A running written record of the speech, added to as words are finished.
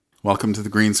Welcome to the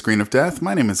Green Screen of Death.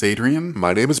 My name is Adrian.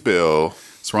 My name is Bill.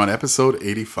 So we're on episode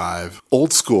 85.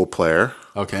 Old school player,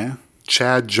 Okay.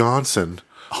 Chad Johnson.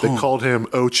 They called him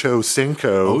Ocho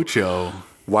Cinco. Ocho.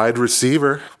 Wide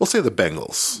receiver. We'll say the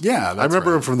Bengals. Yeah, I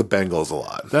remember him from the Bengals a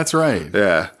lot. That's right.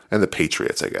 Yeah, and the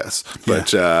Patriots, I guess.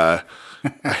 But I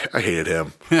hated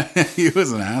him. He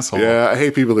was an asshole. Yeah, I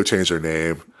hate people who change their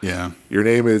name. Yeah. Your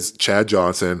name is Chad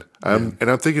Johnson. And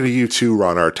I'm thinking of you too,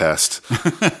 Ron Artest.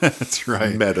 That's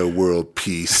right. Meta world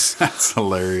peace. That's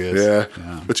hilarious. Yeah.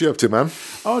 What you up to, man?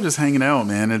 Oh, just hanging out,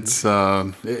 man.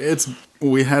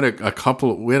 We had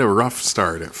a rough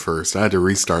start at first. I had to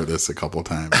restart this a couple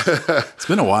times. It's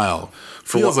been a while.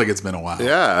 Feels like it's been a while.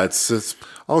 Yeah, it's.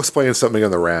 I'll explain something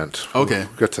on the rant. Okay.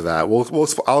 We'll get to that.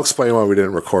 I'll explain why we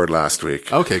didn't record last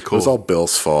week. Okay, cool. It was all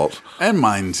Bill's fault. And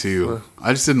mine too.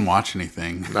 I just didn't watch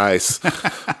anything. Nice.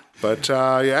 But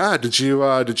did you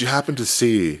happen to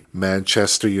see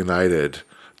Manchester United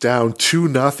down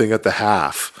 2-0 at the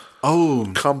half?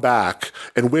 Oh, Come back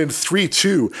and win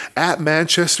 3-2 at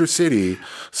Manchester City,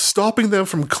 stopping them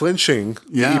from clinching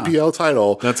the EPL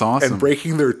title. That's awesome. And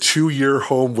breaking their 2-year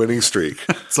home winning streak.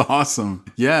 it's awesome.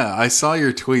 Yeah, I saw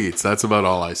your tweets. That's about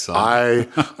all I saw. I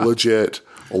legit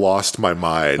lost my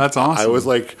mind. That's awesome. I was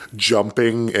like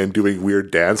jumping and doing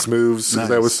weird dance moves because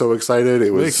I was so excited.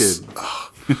 It was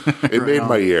Wicked. It made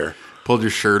my year. Pulled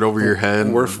your shirt over your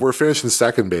head. We're finishing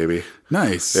second, baby.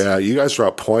 Nice. Yeah, you guys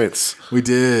dropped points. We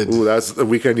did. Ooh, that's the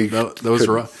weekend you Those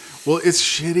rough. Well, it's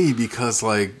shitty because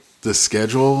like the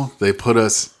schedule, they put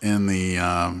us in the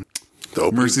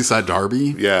Merseyside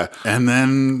Derby. Yeah. And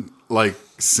then like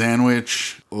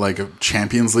sandwich like a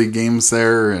Champions League games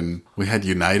there, and we had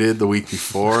United the week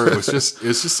before. It was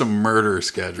just a murder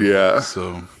schedule. Yeah.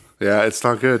 So yeah, it's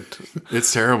not good.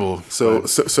 it's terrible. So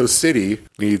City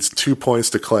needs 2 points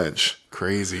to clinch.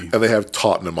 Crazy. And they have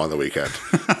Tottenham on the weekend.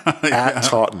 At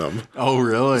Tottenham. Oh,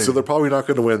 really? So they're probably not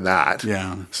going to win that.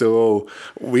 Yeah. So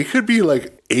we could be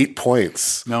like 8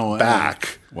 points No way.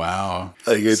 back. Wow.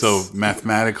 Like so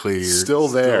mathematically, you're still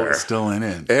there. Still in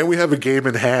it. And we have a game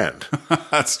in hand.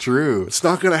 That's true. It's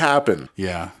not going to happen.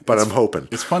 Yeah. But I'm hoping.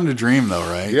 It's fun to dream though,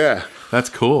 right? Yeah. That's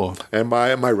cool. And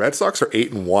my Red Sox are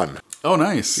 8-1. Oh,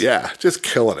 nice. Yeah, just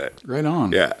killing it. Right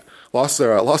on. Yeah. Lost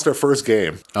their first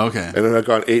game. Okay. And then I've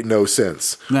gone 8-0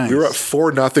 since. Nice. We were up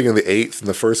 4-0 in the 8th in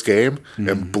the first game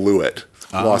and blew it.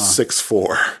 Lost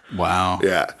 6-4. Wow.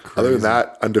 Yeah. Other than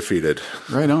that, undefeated.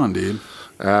 Right on, dude.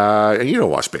 And you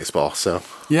don't watch baseball, so.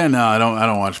 Yeah, no, I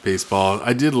don't watch baseball.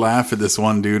 I did laugh at this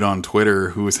one dude on Twitter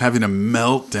who was having a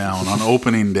meltdown on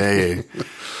opening day,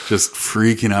 just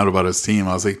freaking out about his team.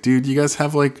 I was like, dude, you guys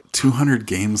have like 200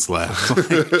 games left.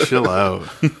 Like, chill out.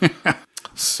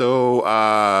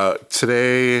 So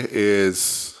today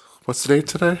is, what's the date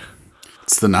today?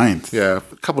 It's the 9th. Yeah,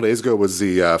 a couple days ago was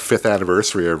the 5th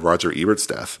anniversary of Roger Ebert's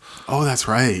death. Oh, that's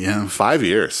right. Yeah. 5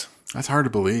 years. That's hard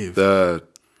to believe.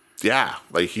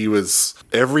 Like he was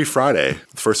every Friday.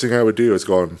 The first thing I would do is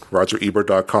go on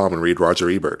RogerEbert.com and read Roger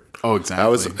Ebert. Oh,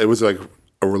 exactly. It was like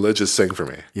a religious thing for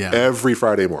me. Yeah. Every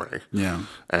Friday morning. Yeah.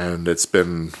 And it's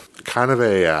been kind of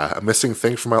a missing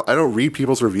thing for I don't read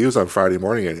people's reviews on Friday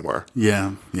morning anymore.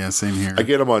 Yeah. Yeah. Same here. I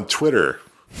get them on Twitter.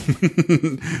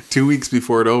 2 weeks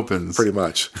before it opens. Pretty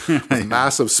much.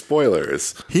 Massive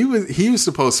spoilers. He used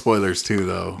to post spoilers too,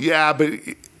 though. Yeah, but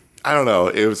I don't know.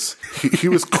 It was he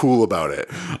was cool about it.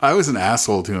 I was an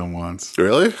asshole to him once.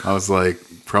 Really? I was like,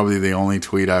 probably the only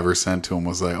tweet I ever sent to him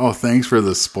was like, "Oh, thanks for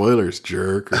the spoilers,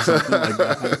 jerk," or something like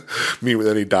that.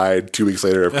 Then he died 2 weeks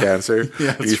later of cancer.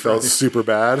 Yeah, he felt super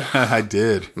bad. I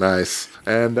did. Nice.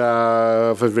 And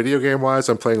for video game wise,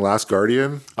 I'm playing Last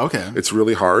Guardian. Okay. It's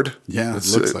really hard. Yeah,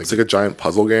 it's looks like a giant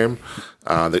puzzle game.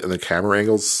 And the camera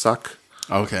angles suck.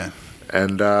 Okay.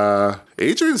 And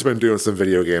Adrian's been doing some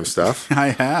video game stuff. I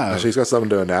have. She's got something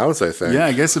to announce, I think. Yeah,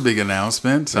 I guess a big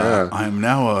announcement. I'm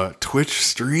now a Twitch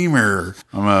streamer.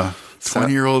 I'm a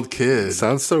 20-year-old kid.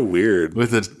 Sounds so weird.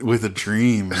 With a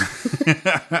dream.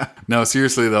 No,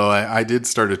 seriously though, I did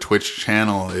start a Twitch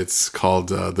channel. It's called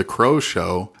The Crow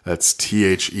Show. That's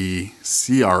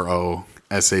TheCroShow.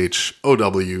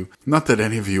 Not that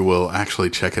any of you will actually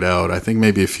check it out. I think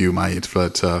maybe a few might,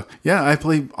 but yeah, I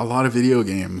play a lot of video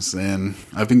games, and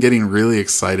I've been getting really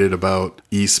excited about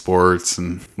esports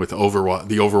and with the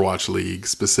Overwatch League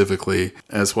specifically,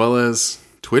 as well as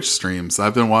Twitch streams.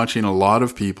 I've been watching a lot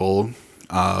of people,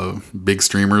 big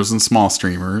streamers and small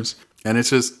streamers, and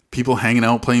it's just people hanging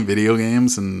out playing video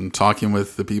games and talking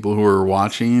with the people who are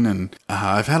watching. And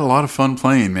I've had a lot of fun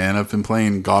playing, man. I've been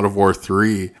playing God of War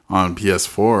 3 on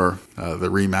PS4, the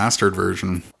remastered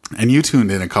version. And you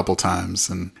tuned in a couple times,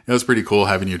 and it was pretty cool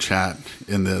having you chat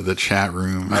in the chat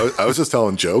room. I was just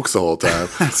telling jokes the whole time.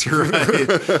 That's right.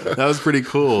 That was pretty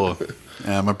cool.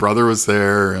 My brother was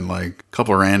there and like a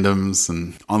couple of randoms.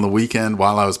 And on the weekend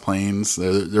while I was playing,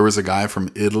 there was a guy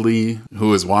from Italy who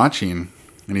was watching,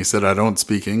 and he said, "I don't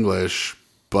speak English,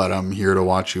 but I'm here to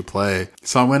watch you play."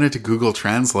 So I went into Google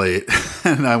Translate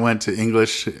and I went to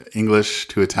English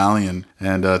to Italian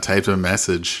and typed a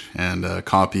message and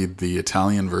copied the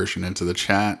Italian version into the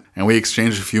chat. And we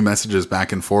exchanged a few messages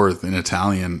back and forth in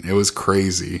Italian. It was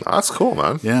crazy. That's cool,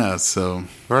 man. Yeah, so...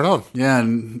 Right on. Yeah,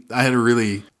 and I had a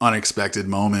really unexpected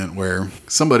moment where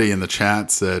somebody in the chat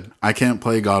said, "I can't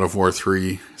play God of War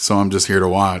 3, so I'm just here to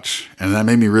watch." And that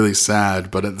made me really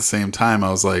sad, but at the same time,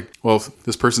 I was like, well,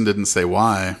 this person didn't say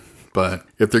why, but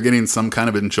if they're getting some kind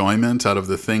of enjoyment out of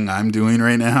the thing I'm doing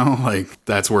right now, like,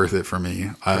 that's worth it for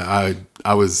me.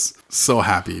 I was so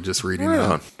happy just reading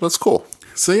that. That's cool.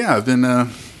 So yeah, I've been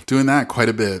doing that quite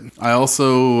a bit. I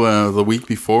also, the week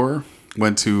before,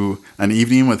 went to an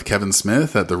evening with Kevin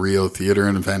Smith at the Rio Theater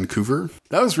in Vancouver.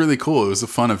 That was really cool. It was a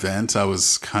fun event. I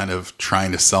was kind of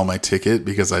trying to sell my ticket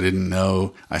because I didn't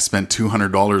know I spent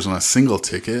 $200 on a single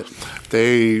ticket.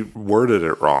 They worded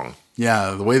it wrong.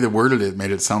 Yeah, the way they worded it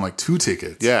made it sound like 2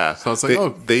 tickets. Yeah. So it's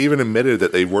like, they even admitted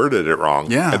that they worded it wrong.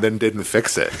 Yeah. And then didn't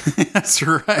fix it. That's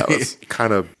right. That was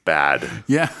kind of bad.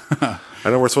 Yeah. I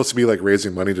know we're supposed to be like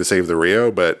raising money to save the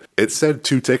Rio, but it said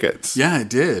 2 tickets. Yeah, it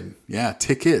did. Yeah,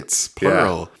 tickets,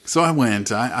 plural. Yeah. So I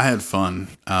went. I had fun.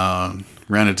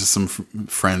 Ran into some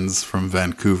friends from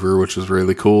Vancouver, which was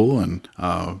really cool. And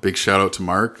big shout out to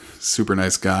Mark. Super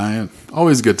nice guy.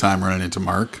 Always a good time running into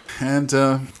Mark. And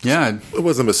yeah. It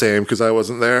wasn't the same because I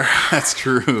wasn't there. That's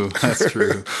true. That's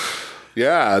true.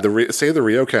 Yeah, the Save the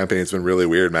Rio campaign's been really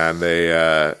weird, man. They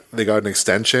got an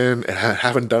extension and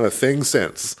haven't done a thing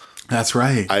since. That's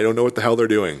right. I don't know what the hell they're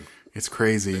doing. It's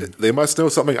crazy. They must know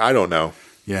something I don't know.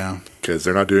 Yeah. Because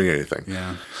they're not doing anything.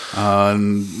 Yeah.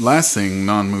 And last thing,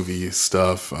 non-movie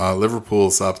stuff.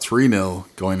 Liverpool's up 3-0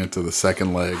 going into the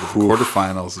second leg of the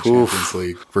quarterfinals of Champions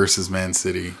League versus Man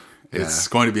City. It's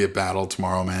going to be a battle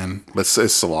tomorrow, man.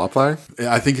 Is Salah playing?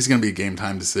 I think it's going to be a game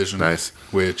time decision. Nice.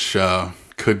 Which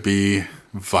could be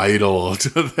vital to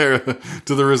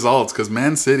the results, because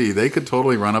Man City, they could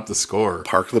totally run up the score.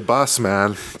 Park the bus,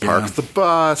 man. Park the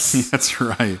bus. That's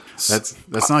right.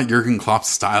 That's not Jurgen Klopp's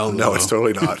style, though. No, it's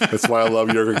totally not. That's why I love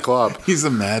Jurgen Klopp. He's a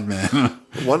madman.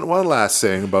 One last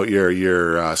thing about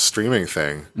your streaming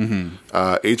thing.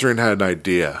 Mm-hmm. Adrian had an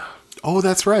idea. Oh,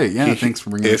 that's right. Yeah, thanks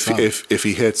for bringing this up. If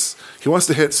he wants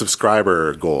to hit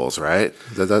subscriber goals, right?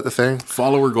 Is that the thing?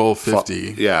 Follower goal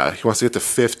 50. Yeah, he wants to get to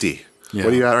 50. Yeah.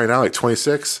 What are you at right now? Like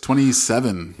 26?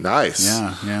 27. Nice.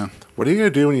 Yeah. What are you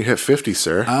going to do when you hit 50,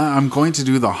 sir? I'm going to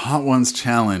do the Hot Ones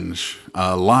Challenge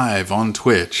live on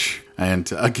Twitch. And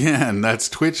again, that's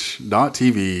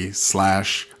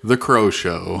twitch.tv/The Crow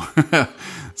Show.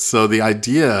 So the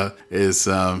idea is,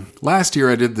 last year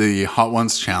I did the Hot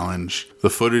Ones Challenge. The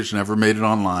footage never made it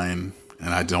online,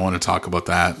 and I don't want to talk about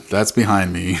that. That's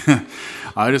behind me.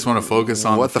 I just want to focus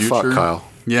on the future. What the fuck, Kyle?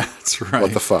 Yeah, that's right.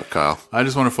 What the fuck, Kyle? I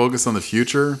just want to focus on the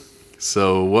future.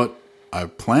 So what I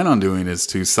plan on doing is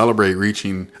to celebrate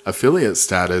reaching affiliate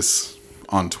status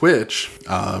on Twitch.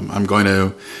 I'm going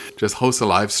to just host a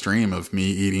live stream of me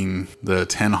eating the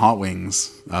 10 hot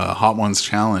wings, Hot Ones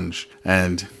Challenge,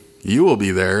 and you will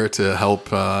be there to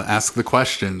help ask the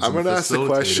questions. I'm going to ask the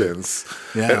questions.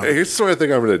 Yeah. And here's what I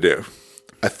think I'm going to do.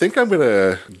 I think I'm going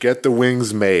to get the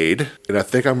wings made, and I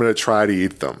think I'm going to try to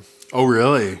eat them. Oh,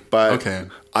 really? But okay.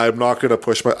 I'm not going to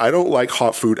push I don't like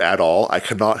hot food at all. I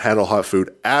cannot handle hot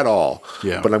food at all.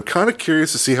 Yeah. But I'm kind of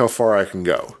curious to see how far I can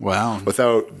go. Wow.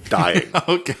 Without dying.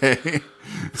 Okay.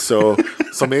 So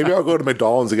maybe I'll go to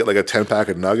McDonald's and get like a 10-pack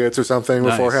of nuggets or something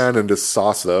beforehand and just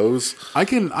sauce those. I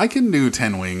can do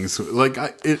 10 wings. Like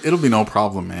it'll be no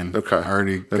problem, man. Okay. I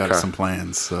already got some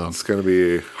plans. So it's going to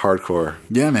be hardcore.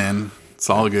 Yeah, man. It's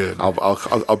all good.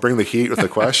 I'll bring the heat with the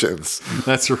questions.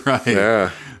 That's right.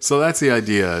 Yeah. So that's the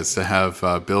idea, is to have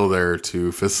Bill there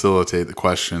to facilitate the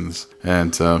questions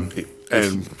and give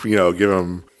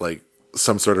him like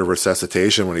some sort of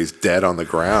resuscitation when he's dead on the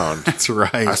ground. That's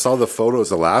right. I saw the photos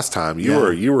the last time.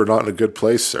 You were not in a good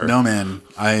place, sir. No, man.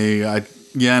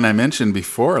 And I mentioned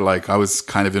before, like, I was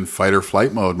kind of in fight or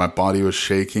flight mode. My body was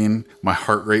shaking. My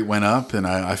heart rate went up, and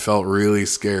I felt really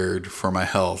scared for my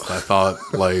health. I thought,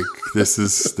 like, this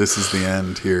is the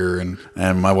end here,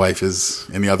 and my wife is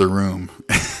in the other room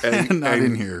and not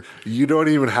in here. You don't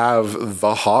even have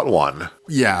the hot one.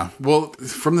 Yeah. Well,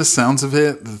 from the sounds of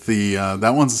it,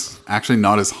 that one's actually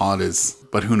not as hot as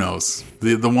but who knows?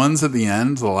 The ones at the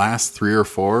end, the last 3 or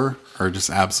 4, are just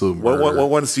absolute murder. What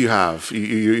ones do you have?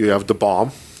 You have the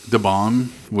bomb. The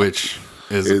Bomb, which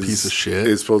is a piece of shit.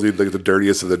 Is supposedly like the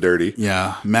dirtiest of the dirty.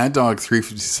 Yeah. Mad Dog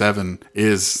 357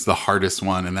 is the hardest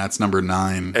one, and that's number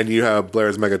 9. And you have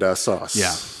Blair's Mega Death Sauce.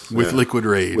 Yeah. With Liquid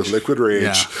Rage. With Liquid Rage.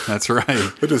 Yeah, that's right.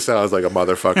 It just sounds like a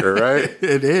motherfucker, right?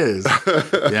 It is.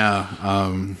 Yeah.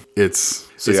 It's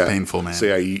painful, man. So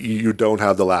yeah, you don't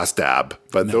have the last dab.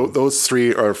 But those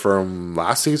 3 are from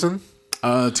last season?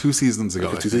 2 seasons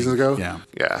ago. 2 seasons ago? Yeah.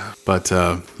 Yeah. But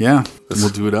yeah, we'll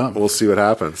do it up. We'll see what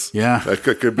happens. Yeah. That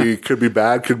could be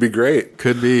bad, could be great.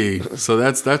 Could be. So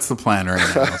that's the plan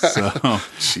right now. So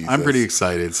I'm pretty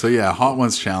excited. So yeah, Hot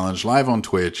Ones Challenge live on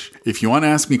Twitch. If you want to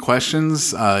ask me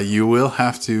questions, you will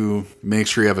have to make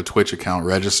sure you have a Twitch account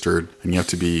registered, and you have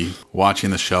to be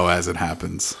watching the show as it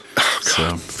happens.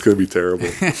 So it's going to be terrible.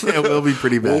 It will be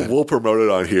pretty bad. We'll promote it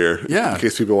on here. Yeah. In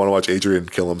case people want to watch Adrian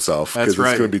kill himself. That's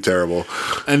right. It's going to be terrible.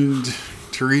 And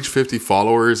to reach 50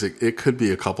 followers, it could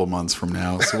be a couple months from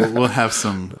now. So we'll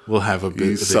have a bit.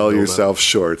 You sell yourself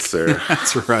shorts there.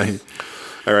 That's right.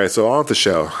 All right, so on with the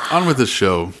show. On with the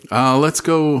show.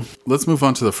 Let's move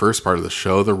on to the first part of the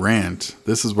show, the rant.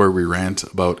 This is where we rant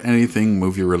about anything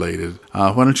movie related.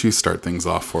 Why don't you start things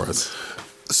off for us?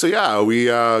 So yeah, we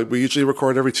usually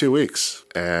record every 2 weeks,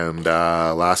 and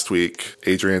last week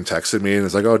Adrian texted me and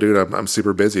was like, "Oh, dude, I'm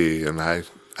super busy and I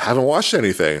haven't watched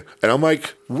anything." And I'm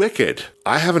like, "Wicked,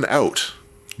 I have an out."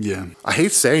 Yeah, I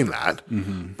hate saying that,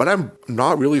 but I'm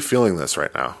not really feeling this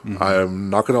right now. I'm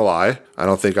not going to lie.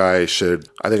 I think I should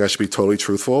be totally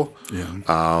truthful.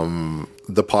 Yeah.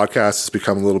 The podcast has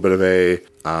become a little bit of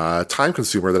a time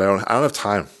consumer that I don't have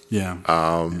time. Yeah.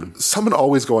 Something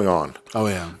always going on. Oh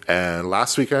yeah. And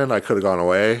last weekend I could have gone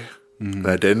away, and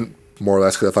I didn't, more or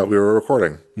less because I thought we were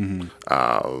recording.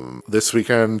 This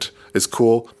weekend is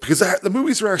cool because the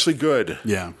movies are actually good.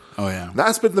 Yeah. Oh yeah.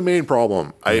 That's been the main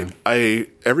problem. I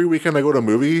every weekend I go to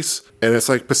movies and it's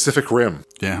like Pacific Rim.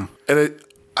 Yeah. And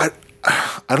I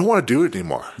don't want to do it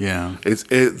anymore. Yeah.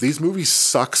 These movies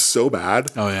suck so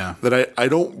bad. Oh yeah. That I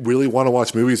don't really want to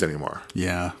watch movies anymore.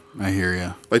 Yeah. I hear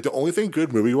you. Like the only thing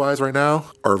good movie wise right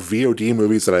now are VOD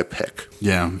movies that I pick.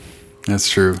 Yeah. That's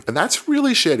true. And that's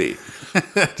really shitty.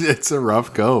 It's a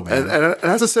rough go, man. And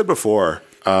as I said before,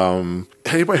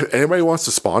 anybody wants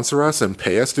to sponsor us and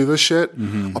pay us to do this shit,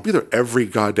 I'll be there every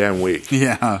goddamn week.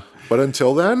 Yeah. But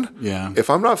until then, if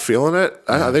I'm not feeling it,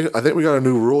 I think we got a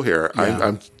new rule here. Yeah.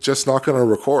 I'm just not going to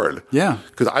record. Yeah.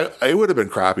 Because I would have been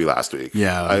crappy last week.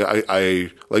 Yeah.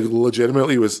 I like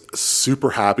legitimately was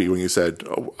super happy when you said,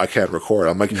 "Oh, I can't record."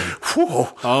 I'm like, whew.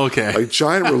 Oh, okay. Like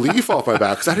giant relief off my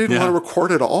back because I didn't want to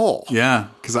record at all. Yeah.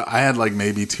 Because I had like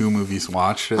maybe 2 movies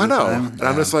watched at I the know. time. And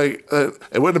I'm just like,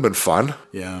 it wouldn't have been fun.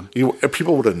 Yeah.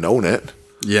 People would have known it.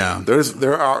 Yeah.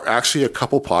 There are actually a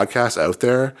couple podcasts out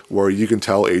there where you can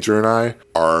tell Adrian and I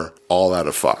are all out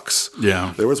of fucks.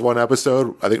 Yeah. There was one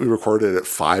episode, I think we recorded it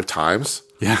 5 times.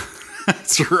 Yeah.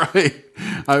 That's right.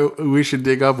 We should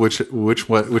dig up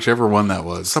whichever one that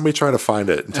was. Somebody try to find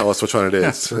it and tell us which one it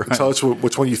is. Right. Tell us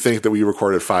which one you think that we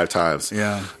recorded 5 times.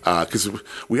 Yeah. Because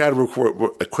we had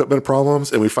equipment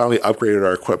problems and we finally upgraded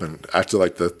our equipment after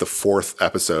like the 4th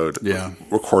episode. Yeah.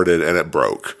 Recorded and it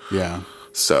broke. Yeah.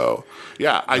 So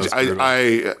yeah,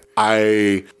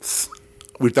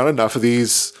 we've done enough of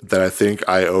these that I think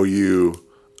I owe you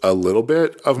a little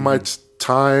bit of my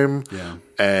time. Yeah.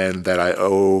 And that I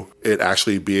owe it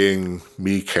actually being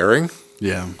me caring.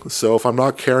 Yeah. So if I'm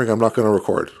not caring, I'm not going to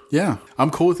record. Yeah. I'm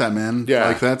cool with that, man. Yeah.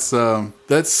 Like that's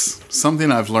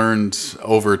something I've learned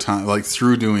over time, like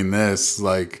through doing this,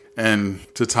 like, and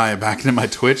to tie it back into my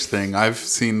Twitch thing, I've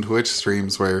seen Twitch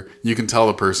streams where you can tell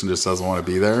the person just doesn't want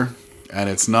to be there. And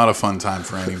it's not a fun time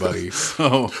for anybody.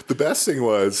 So the best thing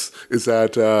is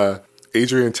that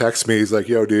Adrian texts me. He's like,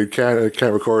 "Yo, dude, can't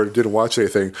record. Didn't watch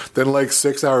anything." Then, like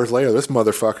 6 hours later, this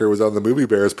motherfucker was on the Movie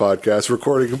Bears podcast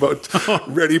recording about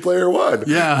Ready Player One.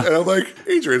 Yeah, and I'm like,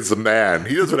 Adrian's the man.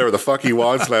 He does whatever the fuck he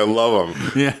wants, and I love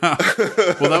him. Yeah.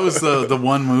 Well, that was the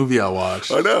one movie I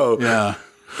watched. I know. Yeah.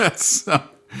 That's.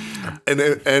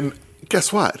 And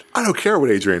guess what? I don't care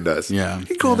what Adrian does. Yeah. He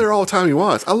can go there all the time he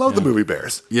wants. I love the Movie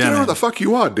Bears. Yeah, do whatever the fuck you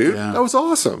want, dude. Yeah. That was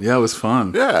awesome. Yeah, it was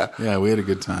fun. Yeah. Yeah, we had a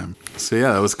good time. So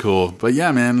yeah, that was cool. But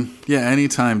yeah, man. Yeah,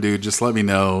 anytime, dude. Just let me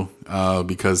know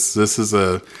because this is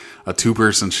a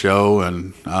 2-person show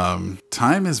and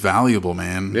time is valuable,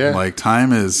 man. Yeah. Like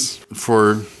time is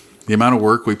for the amount of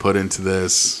work we put into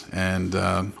this and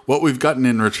what we've gotten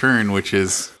in return, which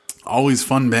is always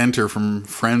fun banter from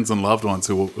friends and loved ones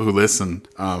who listen.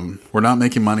 We're not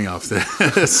making money off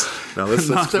this. No,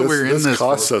 this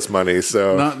costs us money.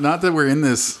 So not that we're in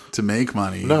this to make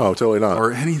money. No, totally not.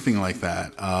 Or anything like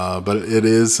that. But it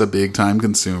is a big time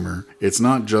consumer. It's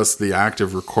not just the act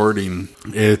of recording.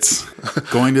 It's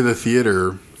going to the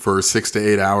theater for 6 to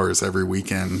 8 hours every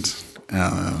weekend.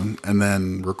 And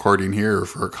then recording here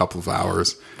for a couple of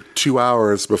hours. 2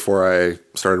 hours before I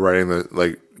started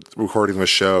recording the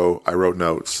show, I wrote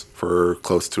notes for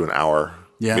close to an hour,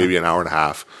 maybe an hour and a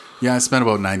half. Yeah, I spent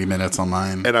about 90 minutes on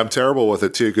mine. And I'm terrible with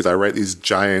it too, because I write these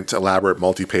giant, elaborate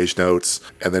multi-page notes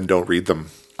and then don't read them.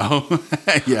 Oh,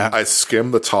 yeah. I skim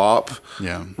the top,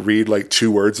 read like 2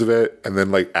 words of it, and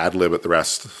then like ad-lib at the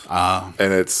rest.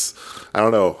 And it's, I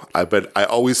don't know, but I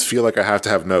always feel like I have to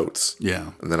have notes.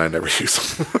 Yeah. And then I never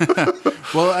use them.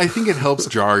 Well, I think it helps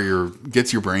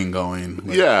gets your brain going.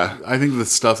 Like, yeah. I think the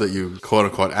stuff that you quote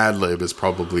unquote ad-lib is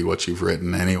probably what you've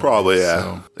written anyway. Probably, yeah.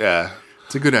 So yeah.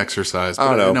 It's a good exercise.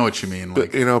 But I know what you mean.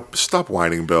 But, stop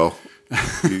whining, Bill.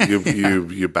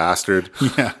 You bastard.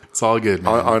 Yeah, it's all good,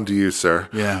 man. On to you, sir.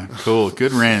 Yeah, cool.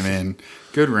 Good rant, man.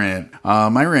 Good rant.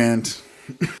 My rant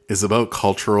is about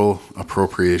cultural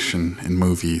appropriation in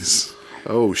movies.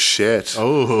 Oh, shit.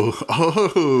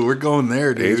 Oh, we're going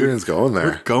there, dude. Adrian's going there.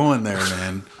 We're going there,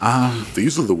 man.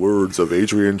 These are the words of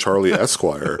Adrian Charlie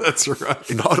Esquire. That's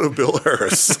right. Not of Bill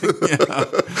Harris. Yeah.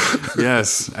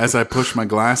 Yes, as I push my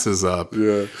glasses up.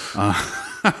 Yeah.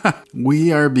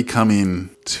 We are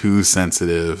becoming too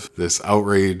sensitive. This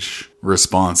outrage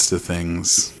response to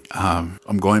things.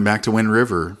 I'm going back to Wind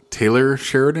River. Taylor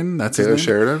Sheridan, that's his name?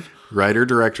 Sheridan?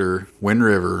 Writer-director Wind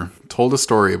River told a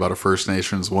story about a First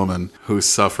Nations woman who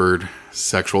suffered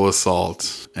sexual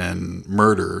assault and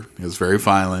murder. It was very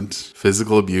violent,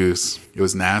 physical abuse. It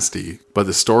was nasty. But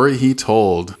the story he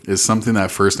told is something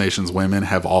that First Nations women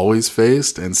have always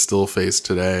faced and still face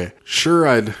today. Sure,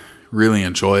 I'd really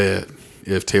enjoy it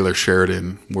if Taylor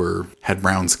Sheridan had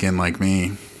brown skin like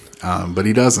me, but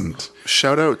he doesn't.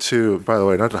 Shout out to, by the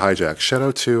way, not to hijack, shout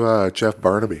out to Jeff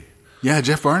Barnaby. Yeah,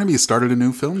 Jeff Barnaby started a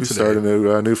new film today. He started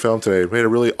a new film today. He made a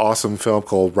really awesome film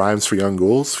called Rhymes for Young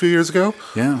Ghouls a few years ago.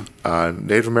 Yeah.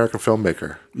 Native American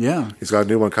filmmaker. Yeah. He's got a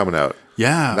new one coming out.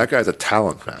 Yeah. That guy's a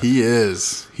talent, man. He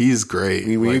is. He's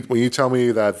great. When you tell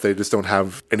me that they just don't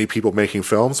have any people making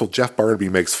films, well, Jeff Barnaby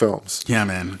makes films. Yeah,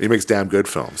 man. He makes damn good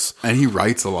films. And he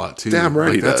writes a lot, too. Damn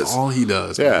right he does. That's all he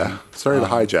does. Yeah. Man. Sorry to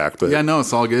hijack, but... Yeah, no,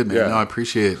 it's all good, man. Yeah. No, I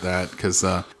appreciate that because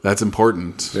that's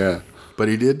important. Yeah. But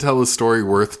he did tell a story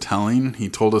worth telling. He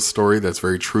told a story that's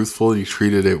very truthful. He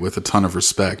treated it with a ton of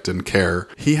respect and care.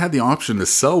 He had the option to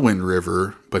sell Wind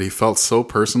River, but he felt so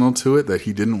personal to it that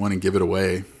he didn't want to give it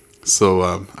away.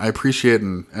 So I appreciate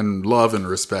and love and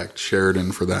respect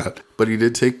Sheridan for that. But he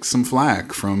did take some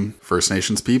flack from First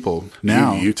Nations people.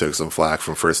 Now you took some flack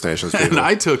from First Nations people. And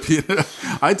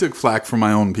I took flack from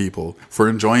my own people for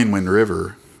enjoying Wind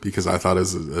River, because I thought it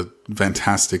was a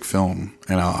fantastic film,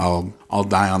 and I'll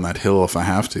die on that hill if I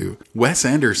have to. Wes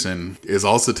Anderson is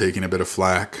also taking a bit of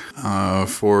flack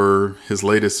for his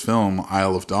latest film,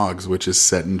 Isle of Dogs, which is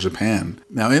set in Japan.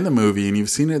 Now, in the movie, and you've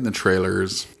seen it in the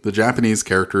trailers, the Japanese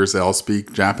characters, they all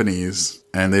speak Japanese,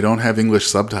 and they don't have English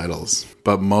subtitles,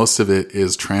 but most of it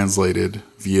is translated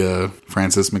via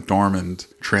Francis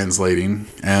McDormand translating,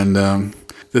 and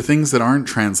the things that aren't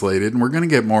translated, and we're going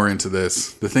to get more into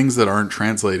this, the things that aren't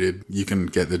translated, you can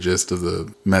get the gist of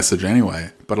the message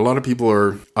anyway. But a lot of people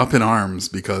are up in arms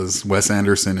because Wes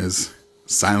Anderson is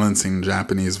silencing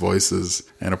Japanese voices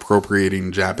and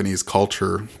appropriating Japanese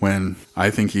culture when I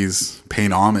think he's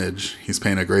paying homage. He's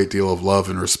paying a great deal of love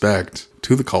and respect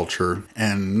to the culture.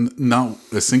 And not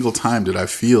a single time did I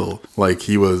feel like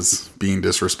he was being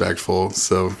disrespectful.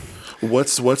 So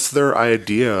what's their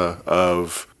idea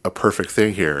of a perfect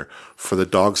thing here for the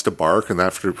dogs to bark and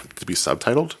that to be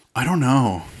subtitled? I don't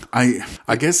know.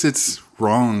 I guess it's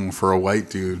wrong for a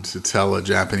white dude to tell a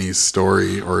Japanese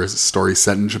story or a story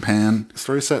set in Japan.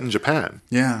 Story set in Japan.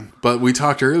 Yeah. But we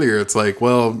talked earlier, it's like,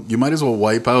 well, you might as well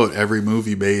wipe out every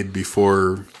movie made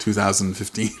before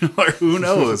 2015 or who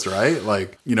knows, right?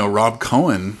 Like, Rob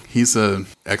Cohen, he's a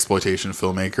exploitation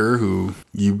filmmaker who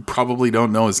you probably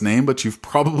don't know his name, but you've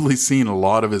probably seen a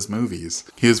lot of his movies.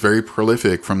 He was very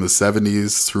prolific from the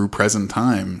 70s through present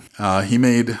time. He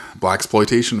made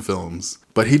blaxploitation films.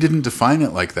 But he didn't define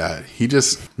it like that. He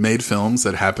just made films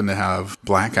that happened to have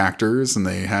black actors and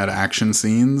they had action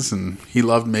scenes, and he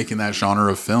loved making that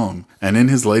genre of film. And in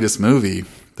his latest movie,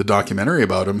 the documentary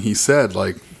about him, he said,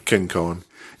 like... King Cohen.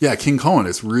 Yeah, King Cohen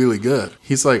is really good.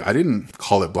 He's like, I didn't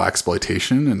call it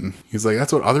blaxploitation, and he's like,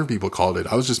 that's what other people called it.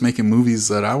 I was just making movies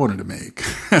that I wanted to make.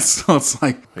 So it's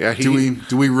like, Yeah, do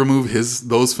we remove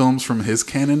those films from his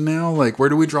canon now? Like, where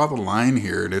do we draw the line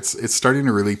here? And it's starting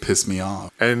to really piss me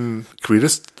off. And can we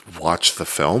just watch the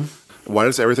film? Why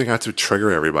does everything have to trigger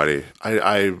everybody?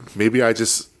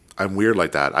 I'm weird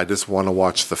like that. I just want to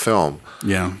watch the film.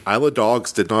 Yeah. Isle of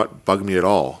Dogs did not bug me at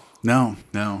all. No.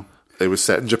 It was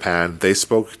set in Japan. They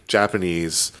spoke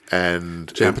Japanese,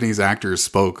 and Japanese actors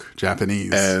spoke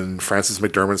Japanese. and Frances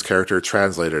McDormand's character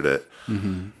translated it,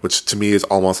 which to me is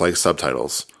almost like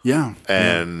subtitles. Yeah.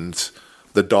 And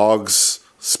the dogs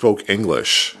spoke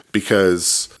English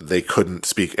because they couldn't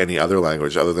speak any other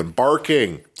language other than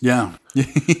barking. Yeah. Yeah.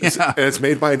 And it's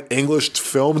made by an English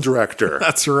film director.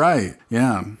 That's right.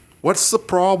 Yeah. What's the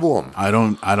problem? I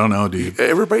don't know, dude.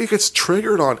 Everybody gets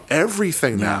triggered on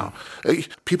everything now.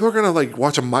 People are gonna like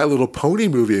watch a My Little Pony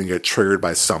movie and get triggered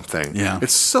by something. Yeah.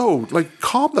 It's so like,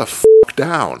 calm the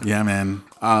down. Yeah, man.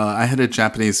 I had a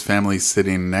Japanese family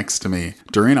sitting next to me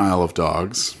during Isle of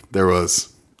Dogs. There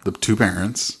was the two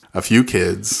parents, a few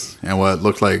kids, and what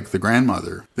looked like the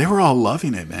grandmother. They were all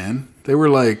loving it, man. They were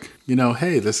like,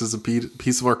 hey, this is a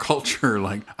piece of our culture.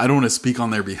 Like, I don't want to speak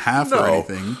on their behalf or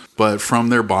anything, but from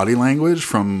their body language,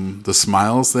 from the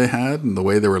smiles they had and the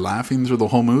way they were laughing through the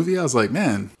whole movie, I was like,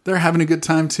 man, they're having a good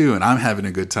time too, and I'm having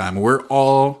a good time. We're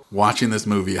all watching this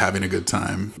movie having a good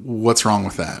time. What's wrong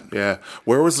with that? Yeah.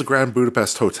 Where was the Grand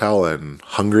Budapest Hotel in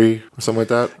Hungary or something like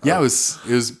that? Yeah, it was.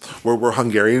 Were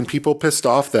Hungarian people pissed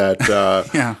off that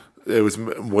Yeah. it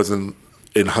wasn't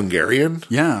in Hungarian?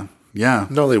 Yeah.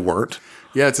 No, they weren't.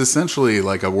 Yeah, it's essentially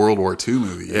like a World War II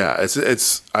movie. Yeah,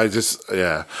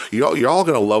 you're all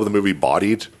gonna love the movie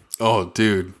Bodied. Oh,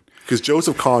 dude. Because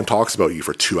Joseph Kahn talks about you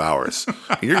for 2 hours.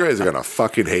 And you guys are gonna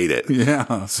fucking hate it.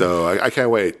 Yeah. So I can't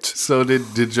wait. So did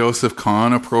Joseph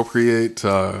Kahn appropriate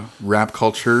rap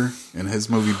culture in his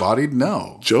movie Bodied?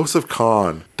 No. Joseph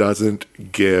Kahn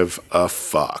doesn't give a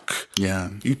fuck.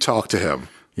 Yeah. You talk to him.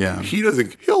 Yeah.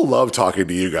 He'll love talking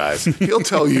to you guys. He'll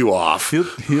tell you off.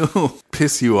 He'll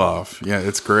piss you off. Yeah,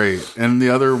 it's great. And the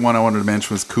other one I wanted to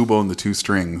mention was Kubo and the Two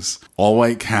Strings. All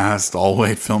white cast, all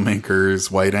white filmmakers,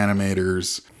 white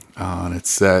animators. And it's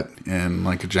set in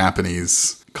like a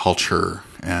Japanese culture.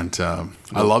 And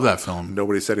I love that film.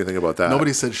 Nobody said anything about that.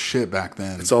 Nobody said shit back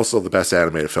then. It's also the best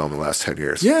animated film in the last 10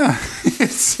 years. Yeah,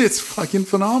 it's fucking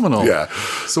phenomenal. Yeah.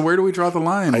 So where do we draw the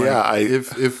line? Like, yeah,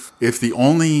 if the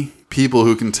only people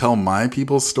who can tell my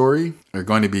people's story are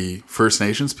going to be First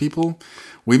Nations people,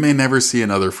 we may never see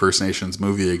another First Nations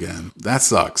movie again. That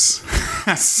sucks.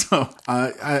 So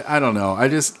I don't know.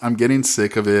 I'm getting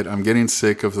sick of it. I'm getting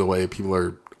sick of the way people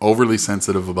are overly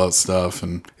sensitive about stuff,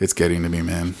 and it's getting to me,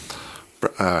 man.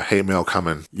 Hate mail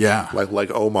coming. Yeah. Like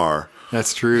Omar.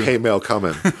 That's true. Hate mail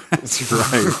coming. That's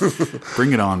right.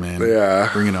 Bring it on, man.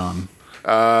 Yeah. Bring it on.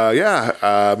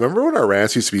 Remember when our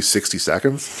rants used to be 60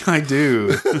 seconds? I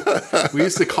do. We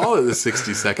used to call it the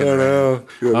 60-second I know.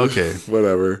 rant. Okay.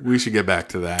 Whatever. We should get back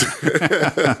to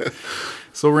that.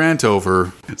 So rant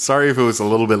over. Sorry if it was a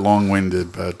little bit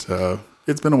long-winded, but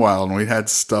it's been a while and we had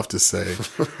stuff to say.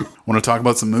 Want to talk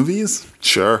about some movies?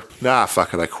 Sure. Nah,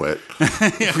 fuck it. I quit.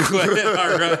 Yeah, quit.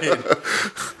 All right.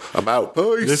 I'm out.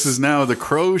 Peace. This is now the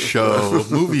Crow Show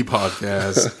movie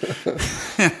podcast.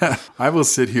 I will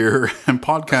sit here and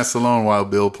podcast alone while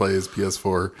Bill plays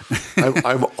PS4.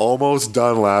 I'm almost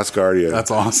done Last Guardian.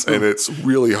 That's awesome. And it's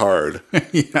really hard.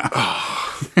 Yeah.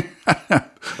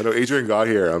 I know Adrian got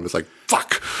here. I'm just like,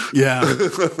 fuck. Yeah.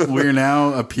 We're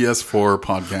now a PS4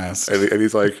 podcast. And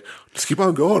he's like, just keep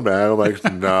on going, man. I'm like,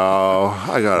 no,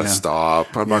 I gotta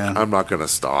stop. I'm not gonna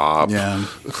stop. Yeah.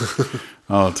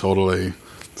 Oh, totally.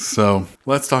 So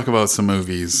let's talk about some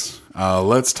movies.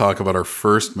 Let's talk about our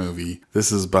first movie.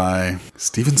 This is by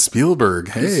Steven Spielberg.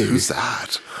 Hey, Who's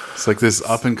that? It's like this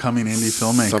up and coming indie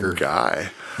filmmaker. Some guy.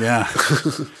 Yeah.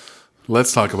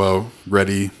 Let's talk about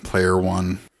Ready Player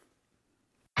One.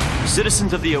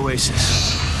 Citizens of the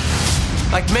Oasis.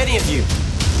 Like many of you,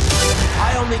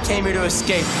 I only came here to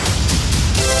escape.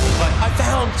 But I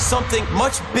found something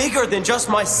much bigger than just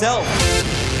myself.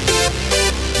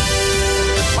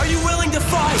 Are you willing to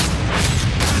fight?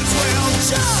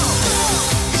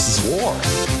 This is war.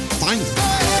 Find it.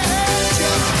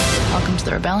 Welcome to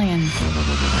the rebellion.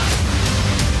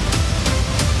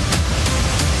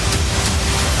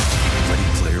 Ready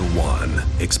Player One.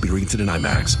 Experience it in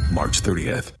IMAX, March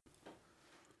 30th.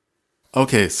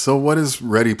 Okay, so what is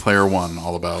Ready Player One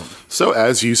all about? So,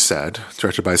 as you said,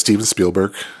 directed by Steven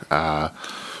Spielberg,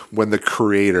 when the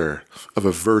creator of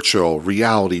a virtual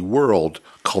reality world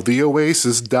called The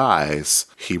Oasis Dies,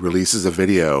 he releases a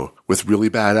video with really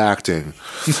bad acting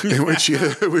in which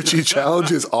he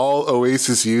challenges all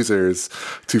Oasis users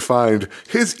to find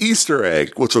his Easter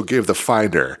egg, which will give the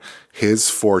finder his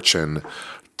fortune.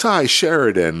 Ty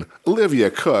Sheridan, Olivia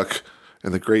Cook,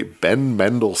 and the great Ben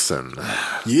Mendelsohn.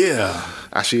 Yeah.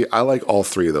 Actually, I like all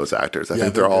three of those actors. I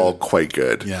think they're all quite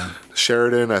good. Yeah.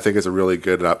 Sheridan, I think, is a really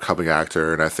good and upcoming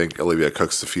actor, and I think Olivia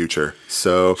Cook's the future.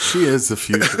 So She is the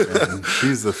future, man.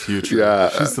 She's the future. Yeah.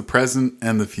 She's the present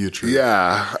and the future.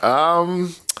 yeah, I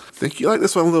think you like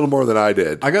this one a little more than I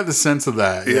did. I got the sense of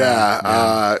that.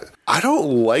 I don't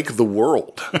like the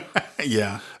world.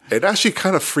 Yeah. It actually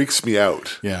kind of freaks me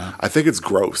out. Yeah. I think it's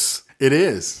gross. It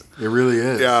is. It really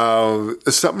is.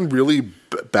 There's something really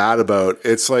bad about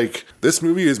it's like this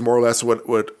movie is more or less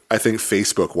what I think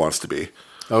Facebook wants to be.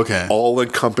 Okay. All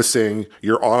encompassing.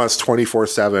 You're on us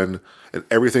 24/7, and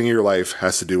everything in your life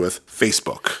has to do with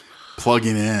Facebook.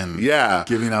 Plugging in. Yeah.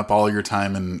 Giving up all your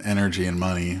time and energy and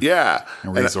money. Yeah.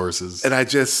 And resources. And I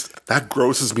just, that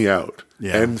grosses me out.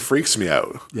 Yeah. And freaks me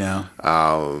out. Yeah.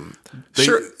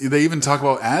 Sure. They even talk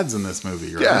about ads in this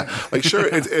movie, right? Yeah, like sure,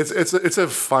 it's a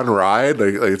fun ride.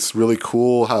 Like it's really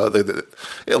cool how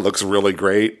it looks really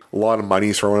great. A lot of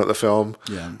money thrown at the film.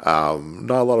 Yeah.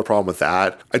 Not a lot of problem with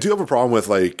that. I do have a problem with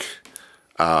like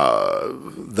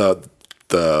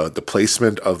the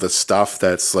placement of the stuff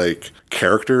that's like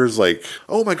characters. Like,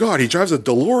 oh my god, he drives a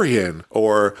DeLorean,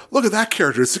 or look at that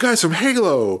character, it's the guys from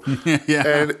Halo. Yeah.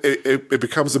 And it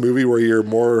becomes a movie where you're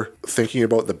more thinking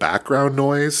about the background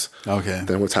noise Okay.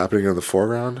 than what's happening in the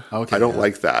foreground. Okay, I don't yeah.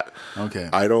 like that. Okay.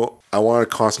 I want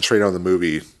to concentrate on the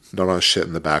movie, not on shit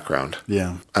in the background.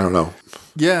 Yeah. I don't know.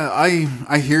 Yeah,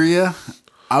 I hear you.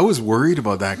 I was worried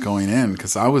about that going in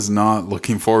because I was not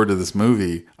looking forward to this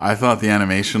movie. I thought the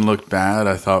animation looked bad.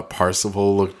 I thought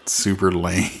Parsifal looked super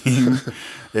lame.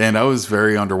 And I was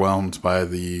very underwhelmed by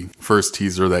the first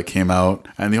teaser that came out.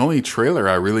 And the only trailer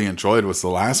I really enjoyed was the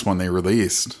last one they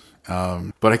released.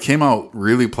 But I came out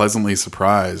really pleasantly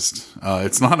surprised.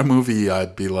 It's not a movie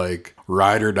I'd be like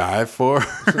ride or die for,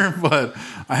 but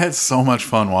I had so much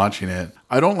fun watching it.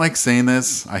 I don't like saying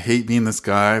this. I hate being this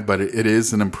guy, but it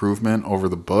is an improvement over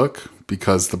the book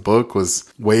because the book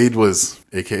was Wade was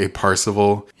aka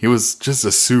Parsifal. He was just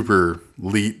a super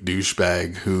elite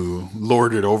douchebag who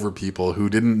lorded over people who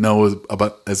didn't know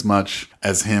about as much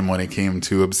as him when it came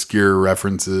to obscure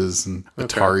references and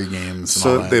Atari games. And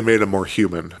all So that. they made him more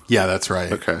human. Yeah, that's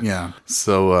right. Okay. Yeah.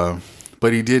 So,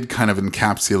 but he did kind of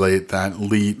encapsulate that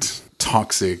elite,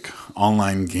 toxic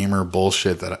online gamer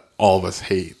bullshit that all of us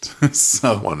hate.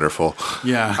 So Wonderful.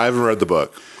 Yeah. I haven't read the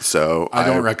book, so I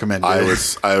don't recommend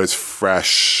it. I was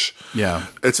fresh. Yeah.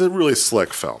 It's a really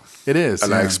slick film. It is.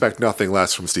 And yeah. I expect nothing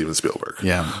less from Steven Spielberg.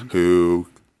 Yeah. Who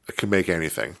can make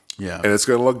anything. Yeah. And it's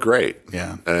going to look great.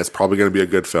 Yeah. And it's probably going to be a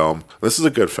good film. This is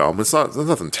a good film. There's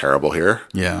nothing terrible here.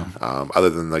 Yeah. Other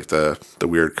than like the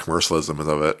weird commercialism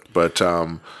of it. But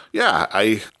yeah,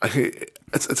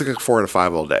 it's like a 4 out of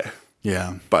 5 all day.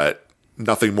 Yeah. But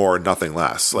nothing more, nothing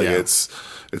less. Like Yeah.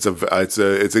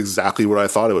 it's exactly what I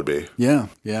thought it would be. Yeah.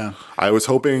 Yeah. I was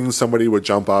hoping somebody would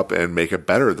jump up and make it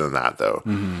better than that, though.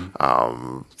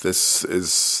 Mm-hmm. This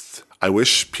is. I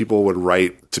wish people would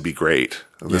write to be great.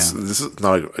 This is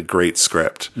not a great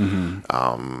script.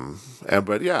 Mm-hmm.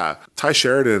 But yeah, Ty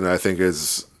Sheridan, I think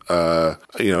is.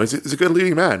 He's a good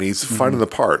leading man. He's fun in the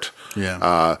part.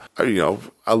 Yeah.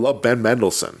 I love Ben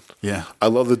Mendelsohn. Yeah. I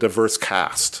love the diverse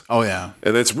cast. Oh, yeah.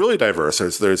 And it's really diverse.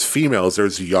 There's females,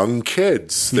 there's young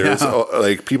kids, there's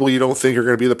like people you don't think are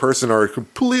going to be the person are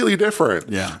completely different.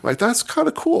 Yeah. Like that's kind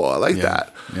of cool. I like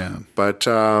that. Yeah. But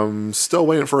still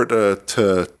waiting for it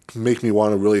to make me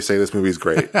want to really say this movie's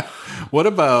great. What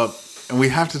about, and we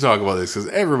have to talk about this because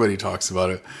everybody talks about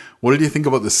it. What did you think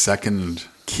about the second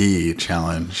key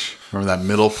challenge? Remember that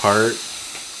middle part?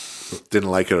 Didn't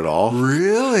like it at all.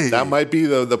 Really? That might be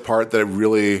the part that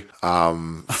really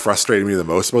frustrated me the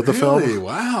most about the Really? film.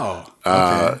 Wow.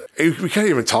 Okay. We can't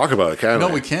even talk about it, can we?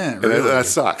 No, we can't, And really. that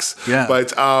sucks. Yeah.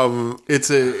 But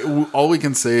All we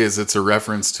can say is it's a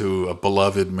reference to a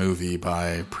beloved movie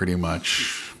by pretty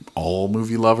much all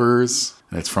movie lovers.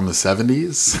 And it's from the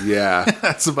 70s. yeah.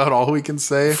 That's about all we can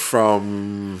say.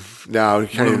 From now, you One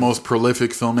can't of the even, most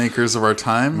prolific filmmakers of our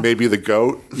time. maybe the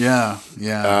GOAT. Yeah,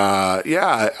 yeah.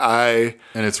 I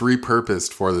And it's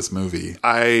repurposed for this movie.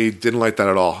 didn't like that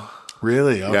at all.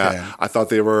 Really? Okay. Yeah, I thought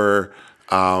they were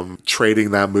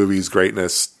trading that movie's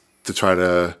greatness to try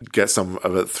to get some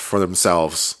of it for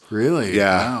themselves. Really?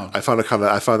 Yeah, Wow. I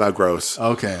found that gross.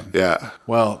 Okay. Yeah,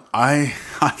 Well, I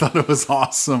thought it was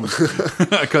awesome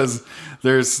because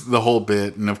there's the whole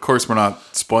bit, and of course we're not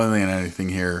spoiling anything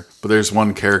here, but there's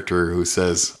one character who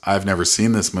says, "I've never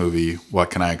seen this movie.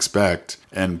 What can I expect?"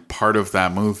 And part of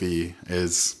that movie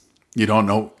is you don't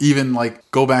know. Even like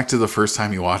go back to the first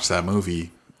time you watched that movie.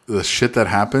 The shit that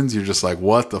happens, you're just like,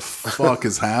 what the fuck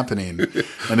is happening?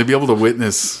 And to be able to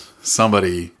witness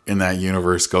somebody in that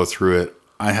universe go through it,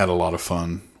 I had a lot of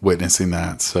fun witnessing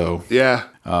that. So yeah,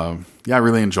 I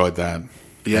really enjoyed that.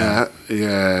 yeah.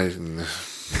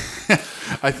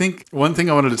 I think one thing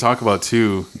I wanted to talk about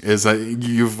too is that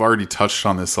you've already touched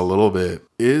on this a little bit.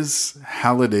 Is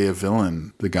Halliday a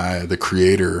villain? The guy, the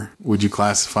creator, would you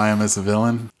classify him as a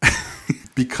villain?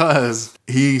 Because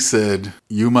he said,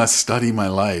 "You must study my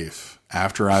life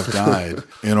after I've died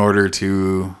in order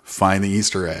to find the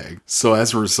Easter egg." So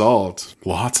as a result,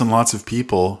 lots and lots of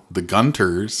people, the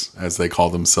Gunters, as they call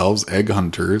themselves, egg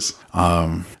hunters,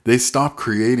 they stop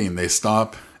creating, they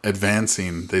stop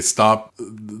advancing, they stop.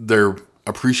 Their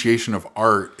appreciation of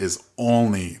art is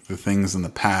only the things in the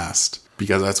past,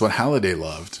 because that's what Halliday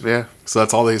loved. Yeah. So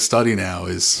that's all they study now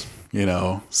is,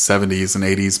 70s and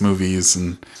 80s movies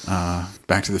and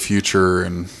Back to the Future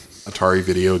and Atari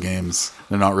video games.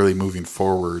 They're not really moving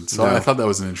forward. So No. I thought that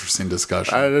was an interesting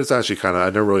discussion. It's actually kind of, I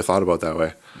never really thought about it that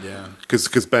way. Yeah.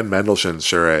 Because Ben Mendelsohn's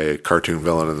sure a cartoon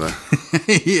villain in the,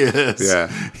 He is.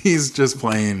 Yeah. He's just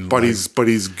playing. but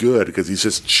he's good because he's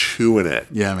just chewing it.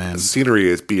 Yeah, man. The scenery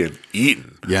is being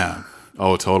eaten. Yeah.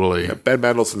 Oh, totally. Ben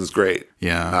Mendelsohn is great.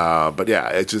 Yeah. But yeah,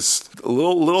 it's just a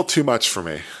little too much for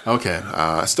me. Okay.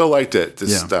 I still liked it.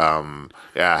 Just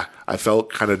I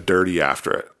felt kind of dirty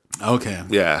after it. Okay.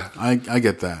 Yeah. I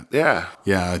get that. Yeah.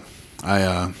 Yeah.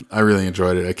 I really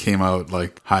enjoyed it. I came out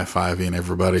like high-fiving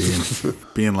everybody and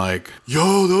being like,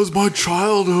 "Yo, that was my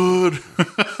childhood."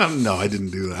 No, I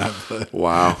didn't do that. But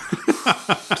Wow.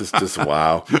 just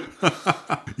wow.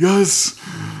 yes,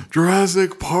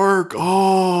 Jurassic Park.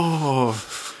 Oh,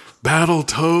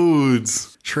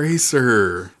 Battletoads,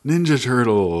 Tracer, Ninja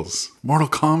Turtles, Mortal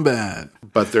Kombat.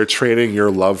 But they're trading your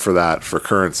love for that for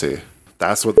currency.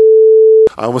 That's what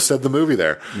I almost said the movie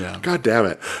there. Yeah. God damn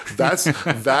it. That's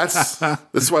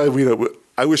why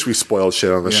I wish we spoiled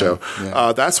shit on the show.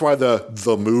 Yeah. That's why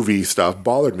the movie stuff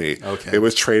bothered me. Okay. It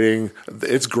was trading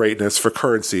its greatness for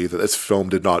currency that this film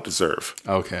did not deserve.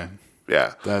 Okay.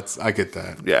 Yeah. I get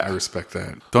that. Yeah. I respect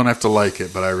that. Don't have to like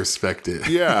it, but I respect it.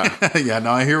 Yeah. Yeah,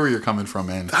 no, I hear where you're coming from,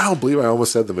 man. I don't believe I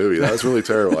almost said the movie. That was really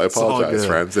terrible. I all apologize, good.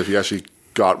 friends, if you actually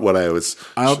got what I was.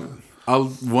 I'll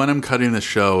when I'm cutting the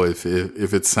show, if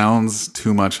it sounds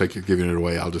too much like you're giving it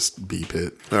away, I'll just beep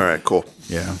it. All right, cool.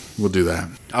 Yeah, we'll do that.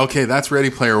 Okay, that's Ready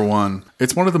Player One.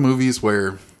 It's one of the movies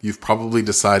where you've probably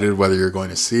decided whether you're going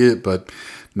to see it, but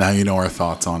now you know our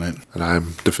thoughts on it. And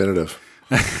I'm definitive.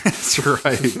 That's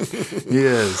right. He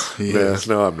is. He Yeah, is.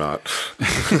 no, I'm not.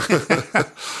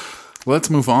 Let's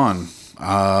move on.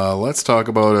 Let's talk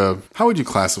about how would you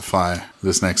classify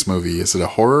this next movie? Is it a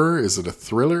horror? Is it a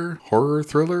thriller? Horror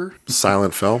thriller?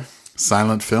 Silent film.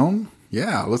 Silent film?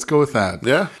 Yeah, let's go with that.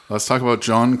 Yeah. Let's talk about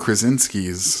John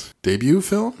Krasinski's debut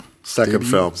film? Second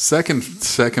film. Second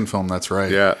film, that's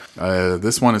right. Yeah.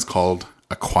 This one is called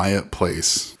A Quiet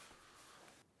Place.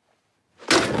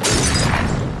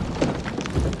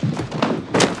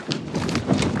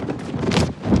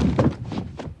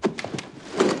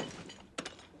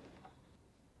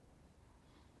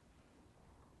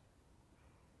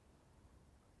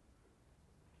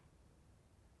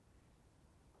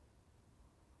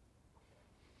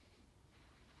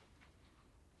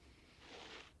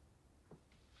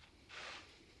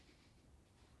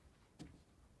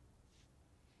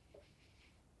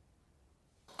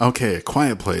 Okay, A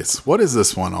Quiet Place. What is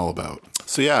this one all about?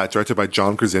 So yeah, directed by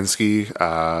John Krasinski.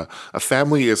 A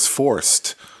family is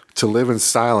forced to live in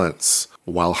silence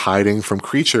while hiding from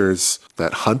creatures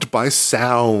that hunt by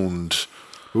sound.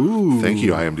 Ooh. Thank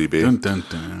you, IMDb. Dun, dun,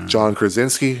 dun. John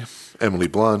Krasinski, Emily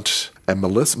Blunt, and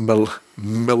Millicent.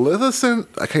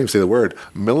 I can't even say the word.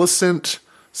 Millicent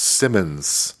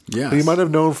Simmons. Yes. Who you might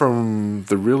have known from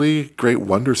the really great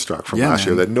Wonderstruck from last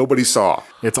year man. that nobody saw.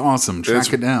 It's awesome. Track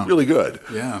It's it down. really good.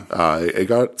 Yeah. It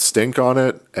got Stink on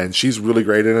it, and she's really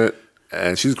great in it,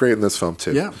 and she's great in this film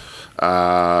too. Yeah.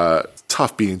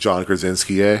 Tough being John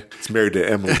Krasinski, eh? He's married to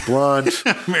Emily Blunt.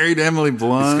 Married Emily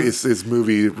Blunt. His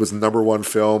movie was #1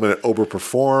 film, and it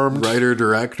overperformed. Writer,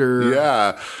 director.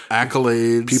 Yeah.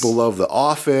 Accolades. People love The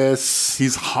Office.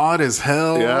 He's hot as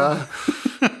hell. Yeah.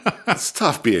 It's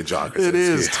tough being John Krasinski. It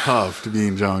is tough to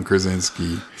being John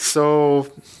Krasinski.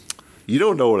 So, You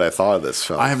don't know what I thought of this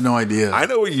film. I have no idea. I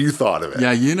know what you thought of it.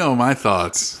 Yeah, you know my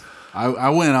thoughts. I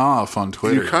went off on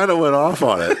Twitter. You kind of went off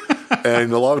on it.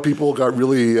 And a lot of people got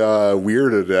really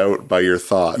weirded out by your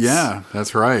thoughts. Yeah,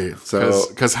 that's right. So,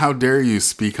 because how dare you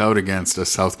speak out against a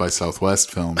South by Southwest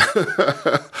film?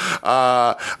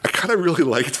 I kind of really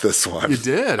liked this one. You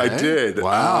did? I eh? did.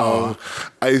 Wow.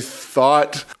 I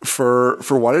thought for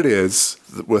what it is,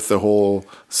 with the whole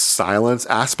silence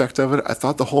aspect of it, I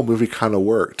thought the whole movie kind of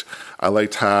worked. I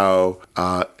liked how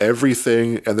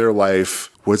everything in their life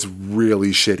was really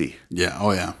shitty. Yeah.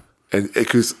 Oh, yeah. And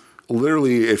because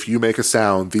literally, if you make a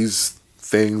sound, these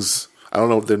things, I don't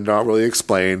know, they're not really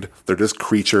explained. They're just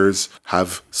creatures,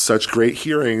 have such great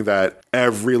hearing that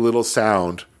every little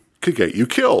sound could get you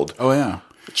killed. Oh, yeah.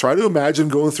 Try to imagine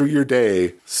going through your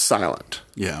day silent.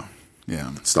 Yeah.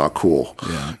 Yeah. It's not cool.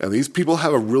 Yeah. And these people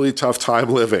have a really tough time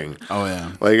living. Oh,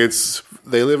 yeah. Like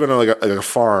they live in like a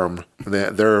farm, and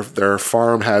their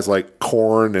farm has like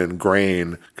corn and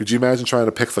grain. Could you imagine trying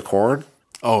to pick the corn?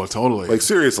 Oh, totally. Like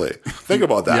seriously, think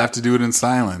about that. You have to do it in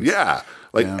silence. Yeah,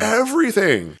 like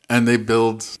everything. And they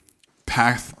build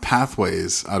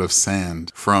pathways out of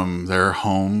sand from their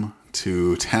home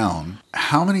to town.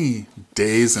 How many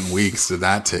days and weeks did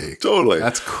that take? Totally.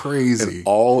 That's crazy. And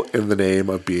all in the name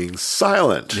of being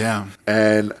silent. Yeah.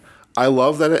 And I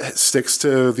love that it sticks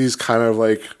to these kind of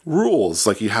like rules.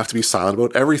 Like you have to be silent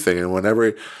about everything. And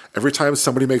whenever, every time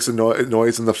somebody makes a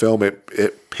noise in the film,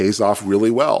 it pays off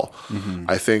really well. Mm-hmm.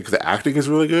 I think the acting is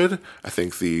really good. I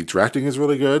think the directing is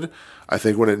really good. I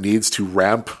think when it needs to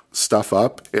ramp stuff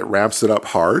up, it ramps it up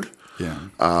hard. Yeah.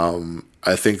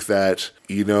 I think that,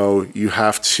 you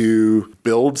have to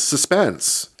build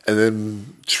suspense and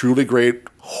then truly great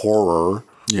horror,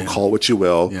 we'll call it what you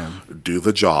will, do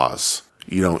the Jaws.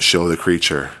 You don't show the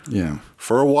creature. Yeah.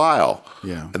 For a while.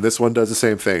 Yeah. And this one does the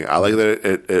same thing. I like that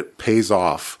it pays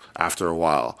off after a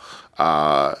while.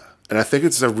 And I think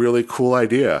it's a really cool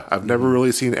idea. I've never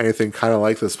really seen anything kind of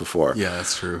like this before. Yeah,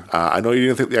 that's true. I know you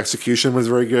didn't think the execution was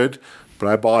very good, but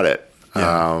I bought it.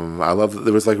 Yeah. I love that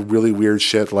there was like really weird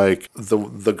shit, like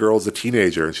the girl's a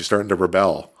teenager and she's starting to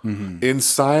rebel in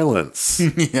silence.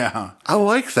 Yeah. I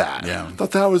like that. Yeah. I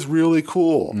thought that was really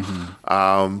cool.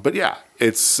 Mm-hmm. But yeah,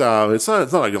 it's not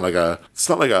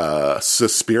like a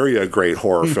Suspiria great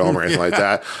horror film or anything like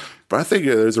that. But I think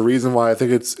there's a reason why I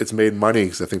think it's made money,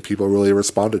 because I think people really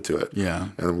responded to it. Yeah.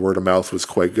 And word of mouth was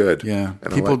quite good. Yeah.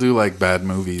 And People do like bad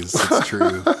movies. It's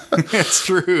true. It's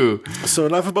true. So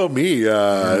enough about me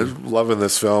loving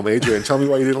this film. Adrian, tell me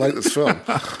why you didn't like this film.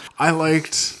 I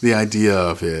liked the idea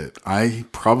of it. I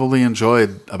probably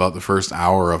enjoyed about the first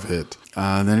hour of it.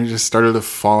 Then it just started to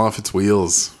fall off its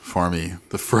wheels for me.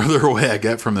 The further away I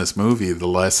get from this movie, the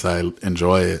less I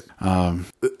enjoy it.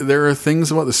 There are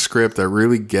things about the script that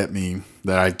really get me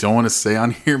that I don't want to say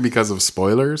on here because of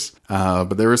spoilers.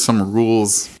 But there are some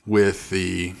rules with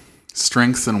the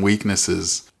strengths and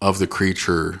weaknesses of the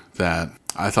creature that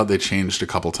I thought they changed a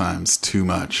couple times too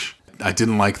much. I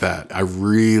didn't like that. I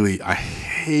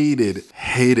hated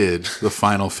the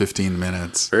final 15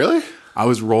 minutes. Really? I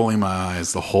was rolling my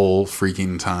eyes the whole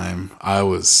freaking time. I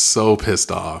was so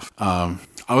pissed off. I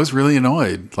was really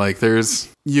annoyed. Like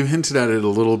you hinted at it a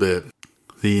little bit.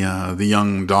 The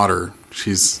young daughter,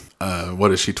 she's,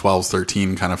 what is she, 12,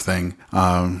 13 kind of thing.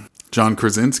 John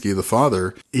Krasinski, the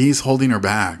father, he's holding her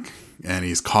back and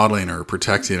he's coddling her,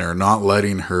 protecting her, not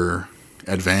letting her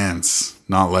advance,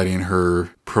 not letting her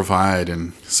provide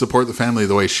and support the family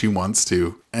the way she wants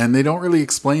to. And they don't really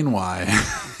explain why.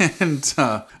 and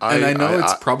I know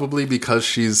it's probably because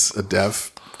she's a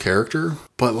deaf character,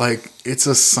 but like it's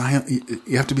a silent,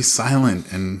 you have to be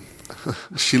silent, and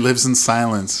she lives in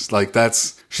silence. Like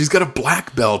she's got a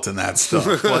black belt in that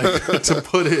stuff, like to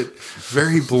put it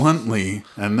very bluntly.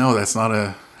 And no, that's not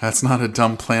a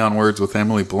dumb play on words with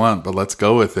Emily Blunt, but let's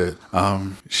go with it.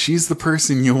 She's the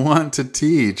person you want to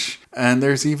teach. And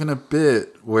there's even a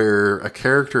bit where a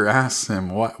character asks him,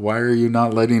 why are you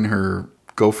not letting her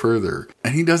go further?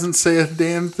 And he doesn't say a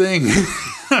damn thing.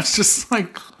 It's just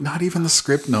like, not even the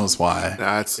script knows why.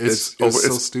 It's so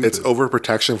stupid. It's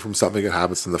overprotection from something that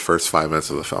happens in the first 5 minutes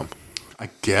of the film. I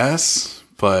guess.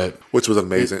 But which was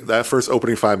amazing. That first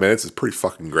opening 5 minutes is pretty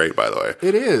fucking great, by the way.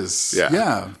 It is.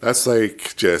 Yeah. That's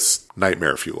like just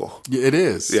nightmare fuel. It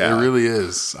is. Yeah. It really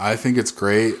is. I think it's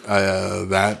great.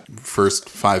 That first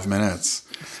 5 minutes,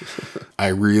 I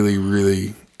really,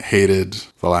 really hated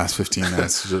the last 15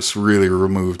 minutes. Just really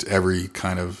removed every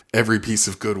piece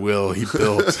of goodwill he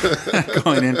built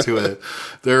going into it.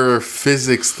 There are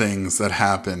physics things that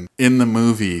happen in the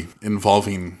movie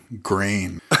involving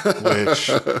grain, which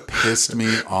pissed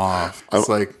me off. It's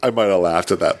like, I might have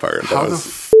laughed at that part. How the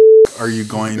are you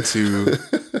going to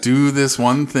do this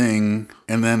one thing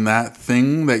and then that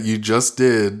thing that you just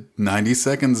did 90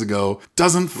 seconds ago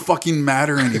doesn't fucking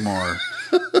matter anymore?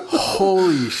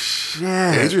 Holy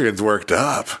shit. Adrian's worked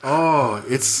up. Oh,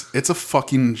 it's a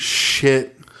fucking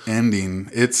shit ending.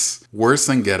 It's worse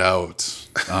than Get Out.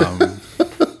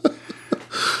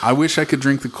 I wish I could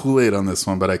drink the Kool-Aid on this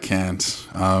one, but I can't.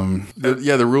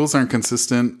 The rules aren't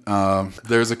consistent.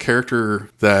 There's a character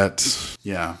that,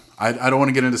 I don't want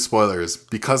to get into spoilers.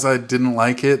 Because I didn't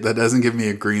like it, that doesn't give me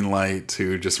a green light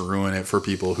to just ruin it for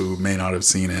people who may not have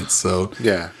seen it. So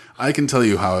Yeah. I can tell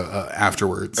you how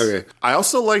afterwards. Okay. I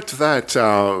also liked that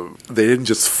they didn't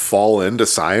just fall into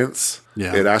science.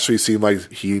 Yeah. It actually seemed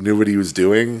like he knew what he was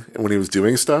doing when he was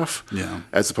doing stuff. Yeah.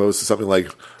 As opposed to something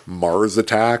like Mars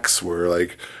Attacks, where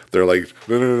like they're like,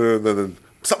 no,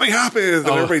 something happens and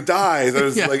everybody dies. And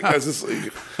it's like,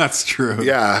 That's true.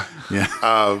 yeah.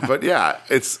 Yeah. But yeah,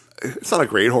 it's not a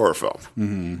great horror film.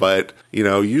 Mm-hmm. But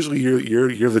usually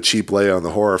you're the cheap lay on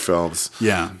the horror films.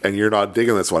 Yeah. And you're not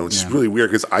digging this one, which is really weird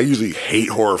because I usually hate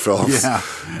horror films. Yeah.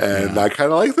 And I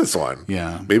kind of like this one.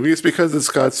 Yeah. Maybe it's because it's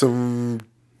got some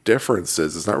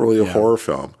differences. It's not really a horror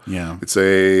film. Yeah. It's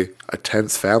a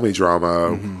tense family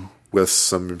drama with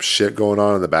some shit going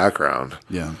on in the background.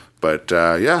 Yeah. But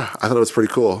I thought it was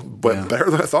pretty cool. But better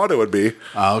than I thought it would be.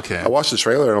 Okay. I watched the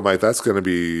trailer and I'm like, that's going to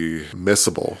be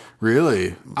missable.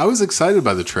 Really? I was excited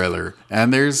by the trailer.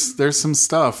 And there's some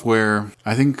stuff where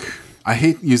I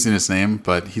hate using his name,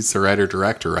 but he's the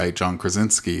writer-director, right? John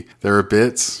Krasinski. There are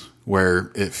bits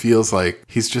where it feels like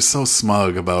he's just so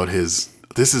smug about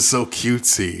this is so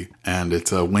cutesy. And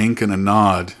it's a wink and a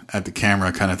nod at the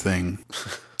camera kind of thing.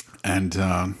 And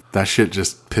that shit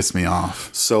just pissed me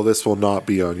off. So this will not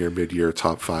be on your mid-year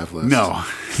top 5 list. No.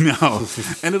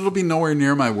 And it'll be nowhere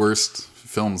near my worst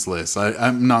films list.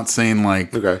 I'm not saying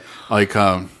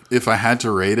if I had to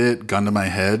rate it, gun to my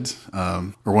head,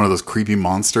 or one of those creepy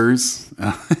monsters,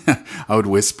 I would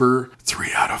whisper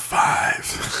 3 out of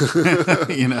 5.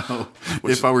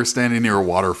 If I were standing near a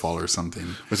waterfall or something.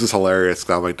 Which is hilarious.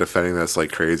 I'm like defending this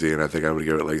like crazy, and I think I would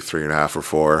give it like 3.5 or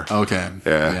 4. Okay.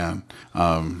 Yeah.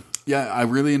 I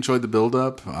really enjoyed the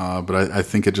build-up, but I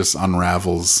think it just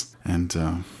unravels. And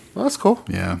well, that's cool.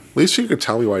 Yeah. At least you could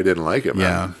tell me why I didn't like it,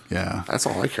 man. Yeah. That's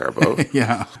all I care about.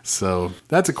 Yeah. So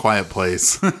that's A Quiet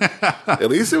Place. At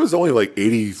least it was only like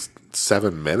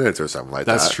 87 minutes or something like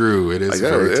that. That's true. It is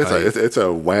very tight. It's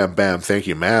a wham, bam, thank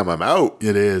you, ma'am, I'm out.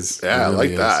 It is. Yeah, it really I like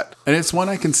is. that. And it's one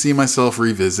I can see myself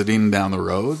revisiting down the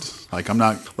road. Like, I'm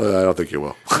not... Well, I don't think you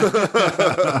will.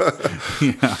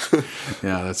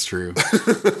 Yeah, that's true.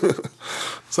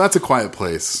 So that's A Quiet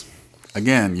Place.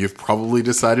 Again, you've probably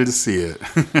decided to see it.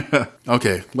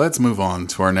 Okay, let's move on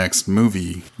to our next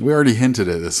movie. We already hinted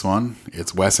at this one.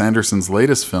 It's Wes Anderson's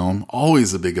latest film,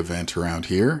 always a big event around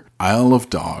here, Isle of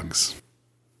Dogs.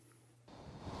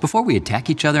 Before we attack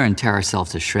each other and tear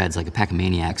ourselves to shreds like a pack of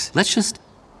maniacs, let's just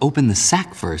open the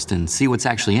sack first and see what's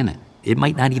actually in it. It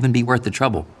might not even be worth the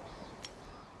trouble.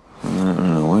 I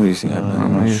don't know. What do you think?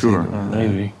 I'm not sure.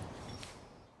 Maybe.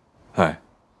 Hi.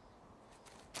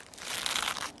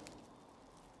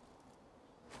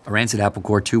 A rancid apple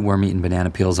core, 2 worm-eaten banana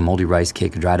peels, a moldy rice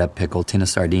cake, a dried-up pickle, tin of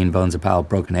sardine bones, a pile of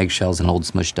broken eggshells, an old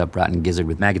smushed-up rotten gizzard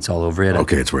with maggots all over it.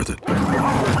 Okay, it's worth it.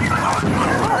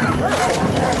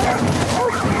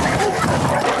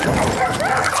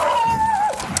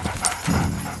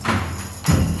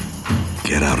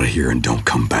 Get out of here and don't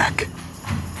come back.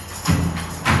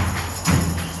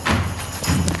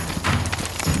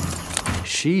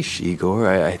 Sheesh, Igor.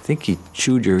 I think he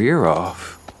chewed your ear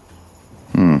off.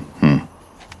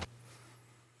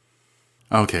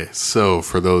 Okay, so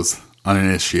for those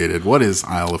uninitiated, what is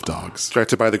Isle of Dogs?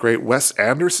 Directed by the great Wes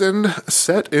Anderson,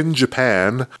 set in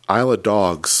Japan, Isle of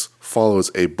Dogs follows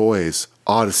a boy's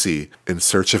odyssey in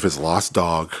search of his lost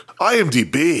dog.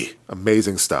 IMDb!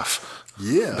 Amazing stuff.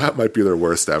 Yeah. That might be their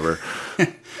worst ever.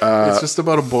 It's just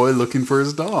about a boy looking for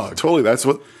his dog. Totally, that's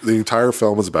what the entire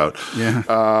film is about.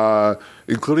 Yeah.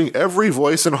 Including every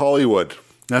voice in Hollywood.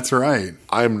 That's right.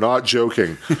 I'm not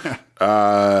joking.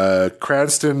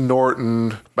 Cranston,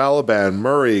 Norton, Balaban,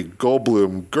 Murray,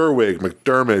 Goldblum, Gerwig,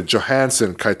 McDermott,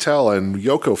 Johansson, Keitel, and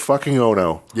Yoko fucking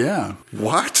Ono. Yeah.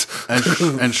 What?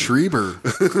 And Schreiber,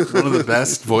 one of the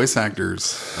best voice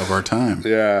actors of our time.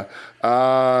 Yeah.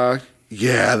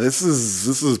 This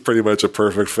is pretty much a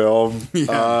perfect film.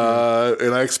 Yeah.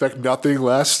 And I expect nothing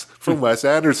less from Wes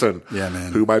Anderson. Yeah,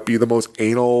 man. Who might be the most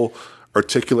anal,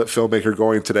 articulate filmmaker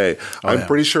going today. I'm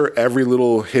pretty sure every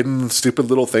little hidden, stupid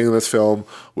little thing in this film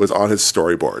was on his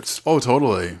storyboards. Oh,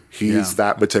 totally. He's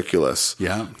that meticulous.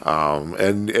 Yeah.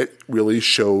 And it really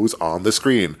shows on the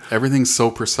screen. Everything's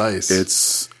so precise.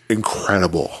 It's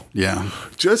incredible. Yeah.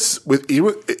 Just with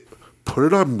even put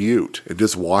it on mute and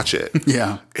just watch it.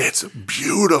 Yeah. It's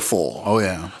beautiful. Oh,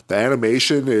 yeah. The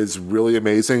animation is really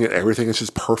amazing and everything is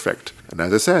just perfect. And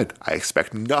as I said, I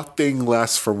expect nothing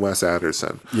less from Wes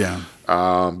Anderson. Yeah.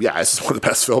 It's one of the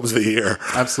best films of the year.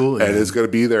 Absolutely. And it's going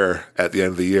to be there at the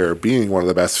end of the year, being one of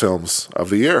the best films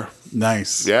of the year.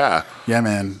 Nice. Yeah. Yeah,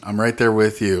 man. I'm right there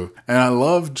with you. And I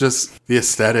love just the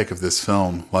aesthetic of this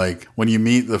film. Like when you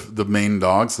meet the main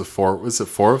dogs, was it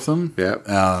four of them? Yeah.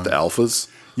 The alphas.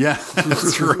 Yeah,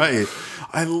 that's right.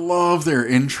 I love their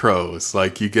intros.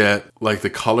 Like you get like the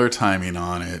color timing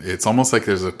on it. It's almost like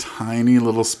there's a tiny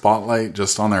little spotlight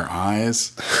just on their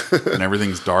eyes and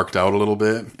everything's darked out a little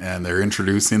bit and they're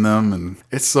introducing them and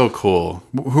it's so cool.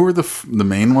 Who were the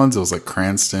main ones? It was like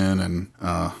Cranston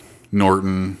and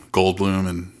Norton, Goldblum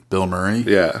and Bill Murray.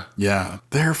 Yeah. Yeah.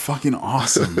 They're fucking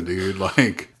awesome, dude.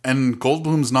 Like, and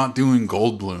Goldblum's not doing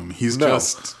Goldblum. He's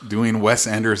just doing Wes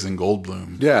Anderson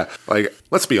Goldblum. Yeah. Like,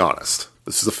 let's be honest.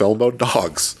 This is a film about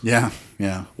dogs. Yeah.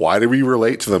 Yeah. Why do we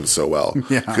relate to them so well?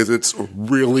 Yeah. Because it's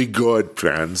really good,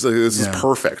 friends. This is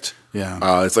perfect.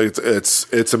 Yeah.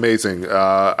 It's amazing.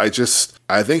 I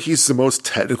think he's the most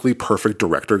technically perfect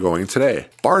director going today,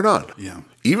 bar none. Yeah.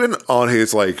 Even on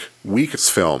his like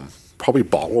weakest film, probably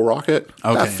Bottle Rocket,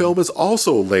 that film is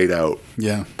also laid out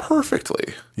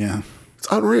perfectly. Yeah. It's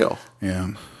unreal.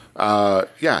 Yeah.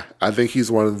 I think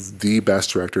he's one of the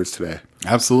best directors today.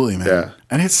 Absolutely, man. Yeah.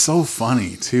 And it's so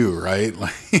funny too, right?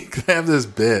 Like they have this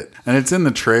bit and it's in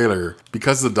the trailer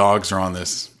because the dogs are on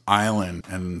this island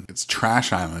and it's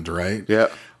Trash Island, right? Yeah.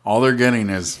 All they're getting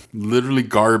is literally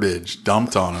garbage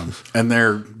dumped on them and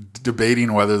they're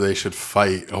debating whether they should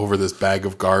fight over this bag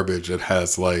of garbage that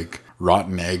has like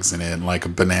rotten eggs in it and like a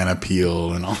banana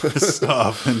peel and all this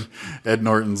stuff. And Ed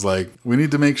Norton's like, we need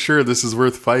to make sure this is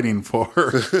worth fighting for.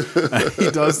 And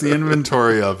he does the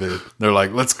inventory of it. They're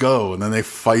like, let's go. And then they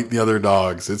fight the other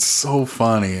dogs. It's so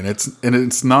funny. And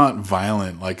it's not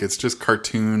violent. Like it's just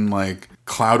cartoon, like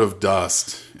cloud of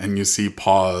dust. And you see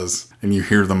paws and you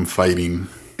hear them fighting.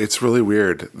 It's really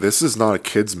weird. This is not a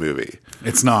kid's movie.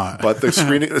 It's not. But the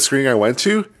screening I went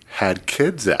to had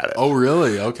kids at it. Oh,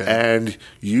 really? Okay. And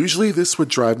usually this would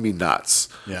drive me nuts.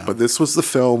 Yeah. But this was the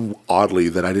film, oddly,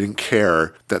 that I didn't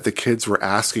care that the kids were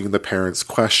asking the parents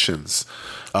questions.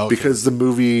 Okay. Because the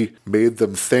movie made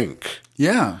them think.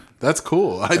 Yeah, that's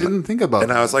cool. I didn't think about that.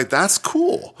 And I was like, that's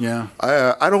cool. Yeah.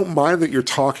 I don't mind that you're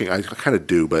talking. I kind of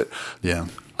do, but yeah,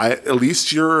 at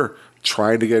least you're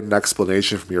trying to get an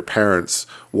explanation from your parents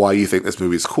why you think this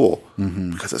movie is cool.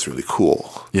 Mm-hmm. Because it's really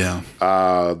cool. Yeah.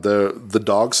 The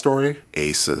dog story,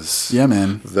 aces. Yeah,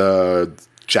 man. The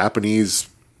Japanese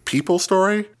people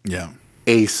story,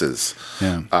 aces.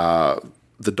 Yeah.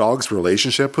 The dogs'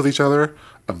 relationship with each other,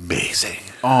 amazing.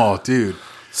 Oh, dude.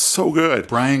 So good.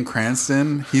 Bryan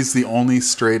Cranston, he's the only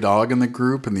stray dog in the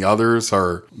group, and the others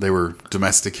they were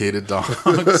domesticated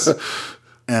dogs.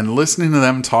 And listening to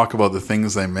them talk about the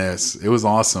things they miss, it was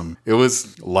awesome. It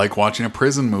was like watching a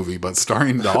prison movie, but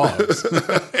starring dogs.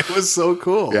 It was so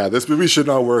cool. Yeah, this movie should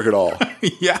not work at all.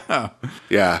 Yeah.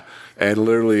 Yeah. And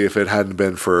literally, if it hadn't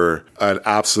been for an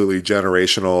absolutely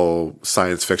generational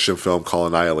science fiction film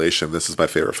called Annihilation, this is my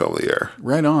favorite film of the year.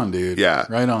 Right on, dude. Yeah.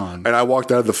 Right on. And I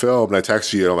walked out of the film and I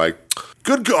texted you and I'm like,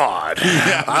 good God,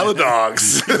 Isle of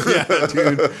Dogs. Yeah,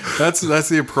 dude. That's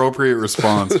the appropriate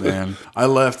response, man. I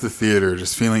left the theater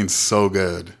just feeling so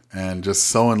good and just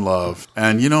so in love.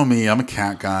 And you know me, I'm a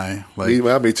cat guy. Like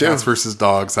me too. Cats versus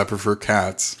dogs. I prefer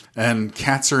cats. And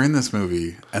cats are in this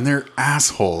movie, and they're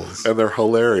assholes. And they're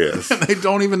hilarious. And they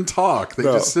don't even talk. They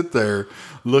just sit there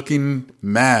looking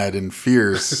mad and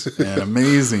fierce and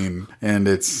amazing. And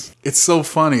it's so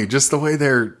funny, just the way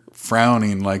they're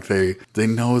frowning, like they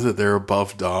know that they're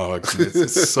above dogs.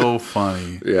 It's so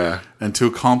funny. Yeah. And to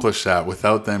accomplish that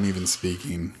without them even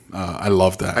speaking, I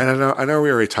love that. And I know we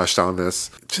already touched on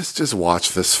this. Just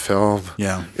watch this film.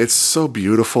 Yeah. It's so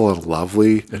beautiful and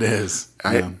lovely. It is.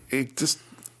 It just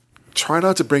try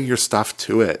not to bring your stuff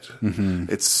to it. Mm-hmm.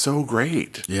 It's so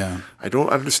great. Yeah. I don't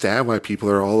understand why people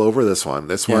are all over this one.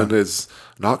 This one is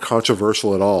not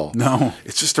controversial at all. No.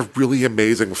 It's just a really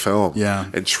amazing film. Yeah.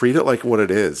 And treat it like what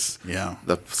it is. Yeah.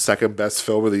 The second best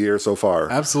film of the year so far.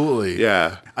 Absolutely.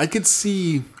 Yeah. I could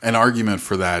see an argument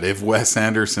for that if Wes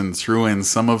Anderson threw in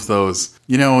some of those,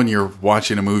 you know, when you're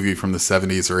watching a movie from the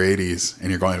 70s or 80s and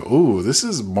you're going, ooh, this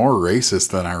is more racist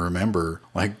than I remember.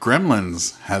 Like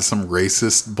Gremlins has some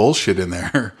racist bullshit in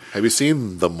there. Have you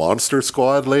seen The Monster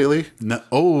Squad lately? No,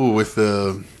 with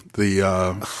the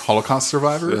Holocaust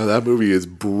survivor? Yeah, that movie is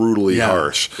brutally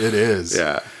harsh. It is.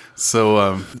 Yeah.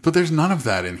 So, but there's none of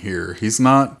that in here. He's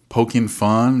not poking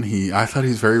fun. I thought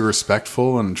he's very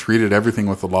respectful and treated everything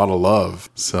with a lot of love.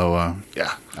 So,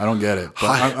 Yeah. I don't get it,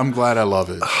 but I'm glad I love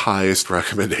it. Highest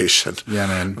recommendation. Yeah,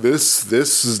 man. This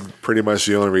is pretty much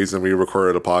the only reason we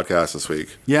recorded a podcast this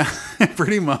week. Yeah,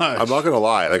 pretty much. I'm not going to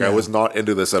lie. Like, I was not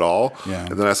into this at all. Yeah.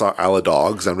 And then I saw Isle of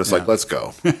Dogs. I'm just like, let's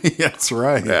go. Yeah, that's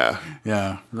right. Yeah.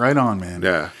 Yeah. Right on, man.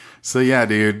 Yeah. So, yeah,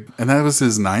 dude. And that was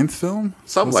his 9th film?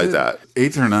 Something Was like it? that.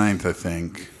 8th or 9th, I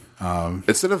think.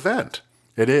 It's an event.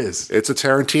 It is. It's a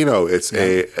Tarantino. It's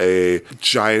a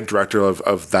giant director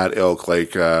of that ilk,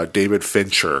 like David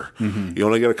Fincher. Mm-hmm. You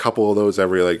only get a couple of those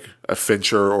every, like a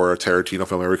Fincher or a Tarantino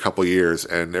film every couple of years.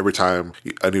 And every time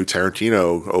a new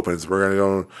Tarantino opens, we're going to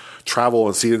go travel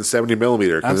and see it in 70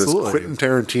 millimeter because it's Absolutely. Quentin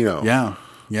Tarantino. Yeah.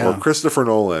 Yeah. Or Christopher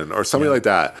Nolan or somebody like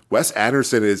that. Wes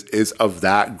Anderson is of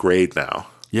that grade now.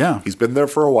 Yeah. He's been there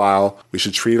for a while. We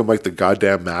should treat him like the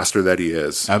goddamn master that he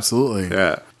is. Absolutely.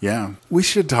 Yeah. Yeah. We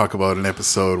should talk about an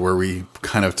episode where we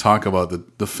kind of talk about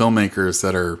the filmmakers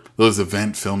that are those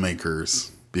event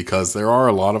filmmakers, because there are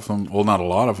a lot of them. Well, not a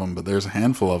lot of them, but there's a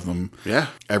handful of them. Yeah.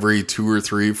 Every 2 or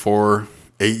 3, 4,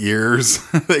 8 years,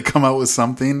 they come out with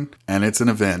something, and it's an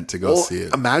event to go see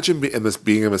it. Imagine being in the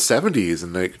 70s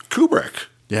and like Kubrick.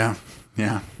 Yeah.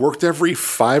 Yeah. Worked every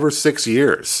 5 or 6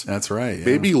 years. That's right. Yeah.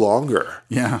 Maybe longer.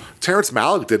 Yeah. Terrence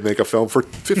Malick did make a film for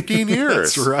 15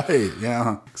 years. That's right.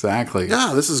 Yeah. Exactly.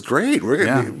 Yeah, this is great. We're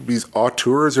getting these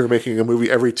auteurs are making a movie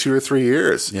every 2 or 3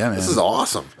 years. Yeah, man. This is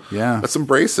awesome. Yeah. Let's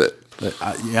embrace it.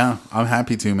 Yeah, I'm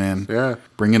happy to, man. Yeah.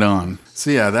 Bring it on.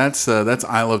 So yeah, that's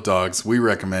Isle of Dogs. We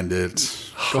recommend it. Go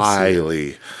see it.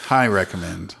 Highly. High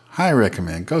recommend. High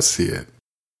recommend. Go see it.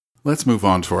 Let's move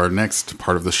on to our next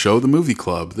part of the show, the movie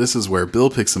club. This is where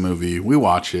Bill picks a movie, we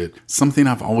watch it. It's something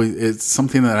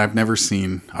that I've never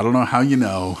seen. I don't know how you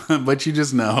know, but you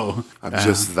just know. I'm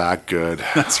just that good.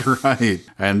 That's right.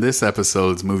 And this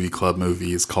episode's movie club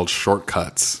movie is called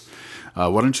Shortcuts.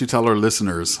 Why don't you tell our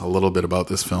listeners a little bit about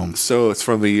this film? So it's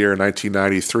from the year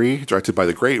 1993, directed by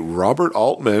the great Robert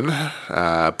Altman,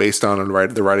 based on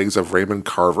the writings of Raymond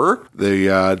Carver.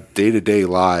 The day-to-day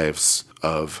lives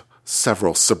of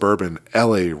several suburban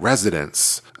LA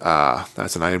residents.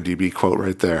 That's an IMDb quote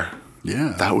right there.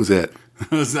 Yeah. That was it.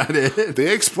 Was that it?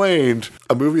 They explained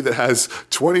a movie that has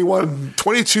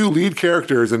 22 lead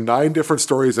characters and 9 different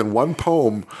stories and 1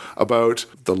 poem about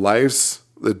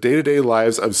the day-to-day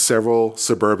lives of several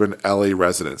suburban LA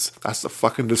residents. That's the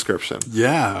fucking description.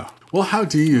 Yeah. Well, how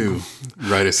do you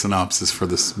write a synopsis for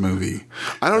this movie?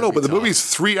 I don't know, but the movie's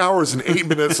 3 hours and 8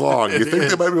 minutes long. You think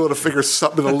they might be able to figure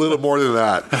something a little more than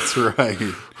that? That's right.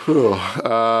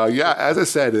 Yeah, as I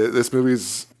said, this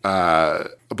movie's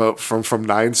about from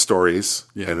 9 stories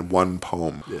and 1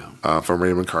 poem from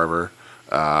Raymond Carver.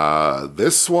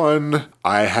 This one,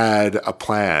 I had a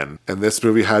plan, and this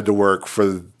movie had to work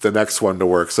for the next one to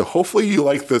work. So hopefully you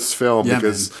like this film,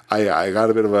 because I got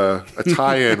a bit of a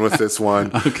tie-in with this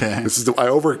one. Okay. I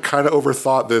kind of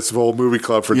overthought this whole movie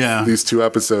club for these 2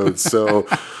 episodes. So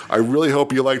I really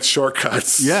hope you liked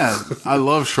Shortcuts. Yeah, I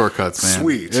love Shortcuts, man.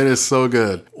 Sweet. It is so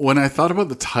good. When I thought about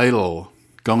the title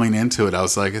going into it, I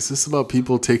was like, is this about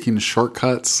people taking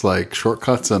shortcuts, like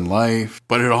shortcuts in life?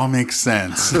 But it all makes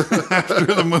sense after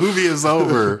the movie is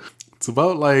over. It's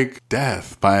about like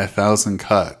death by 1,000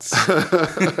 cuts.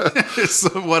 It's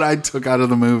what I took out of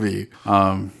the movie.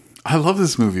 I love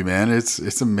this movie, man.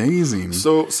 It's amazing.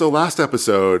 So last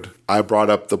episode, I brought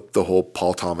up the whole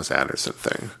Paul Thomas Anderson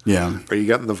thing. Yeah. Are you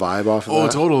getting the vibe off of that? Oh,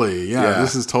 totally. Yeah.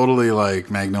 This is totally like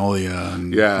Magnolia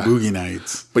and Boogie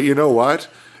Nights. But you know what?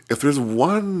 If there's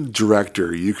one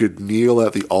director you could kneel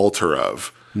at the altar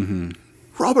of,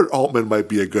 Robert Altman might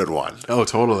be a good one. Oh,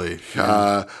 totally.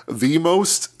 Yeah. The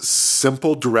most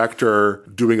simple director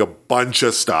doing a bunch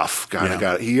of stuff.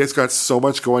 He has got so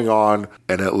much going on,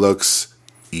 and it looks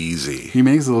easy. He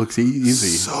makes it look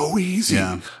easy. So easy.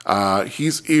 Yeah. He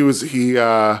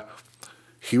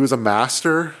was a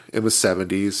master in the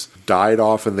 70s, died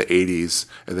off in the 80s,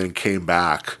 and then came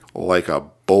back like a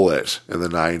bullet in the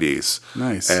 90s.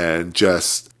 Nice. And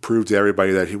just proved to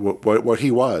everybody that what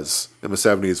he was in the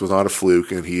 70s was not a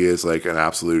fluke, and he is like an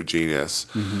absolute genius.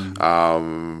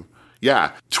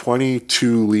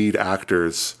 22 lead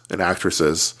actors and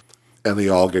actresses, and they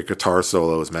all get guitar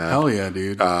solos, man. Hell yeah,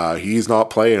 dude. He's not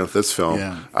playing with this film.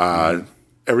 Yeah.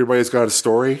 Everybody's got a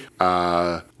story.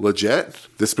 Legit.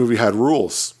 This movie had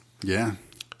rules. Yeah.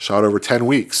 Shot over 10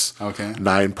 weeks. Okay.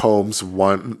 9 poems,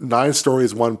 9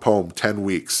 stories, 1 poem, 10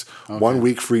 weeks. Okay. 1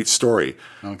 week for each story.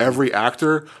 Okay. Every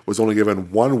actor was only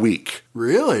given 1 week.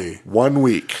 Really? 1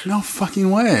 week. No fucking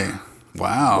way.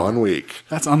 Wow. 1 week.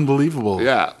 That's unbelievable.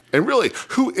 Yeah. And really,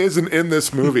 who isn't in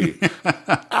this movie?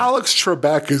 Alex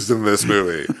Trebek is in this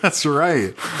movie. That's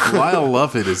right. Lyle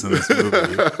Lovett is in this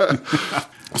movie.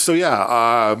 So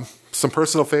yeah, some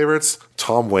personal favorites.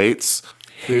 Tom Waits.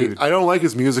 Dude. I don't like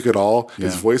his music at all.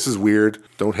 His Yeah. voice is weird.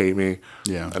 Don't hate me.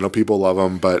 Yeah. I know people love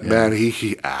him, but man,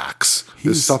 he acts.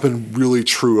 There's something really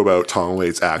true about Tom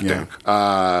Waits acting.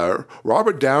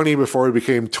 Robert Downey before he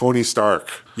became Tony Stark.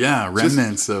 Yeah,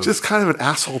 remnants of... Just kind of an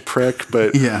asshole prick,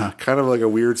 but Yeah. kind of like a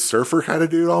weird surfer kind of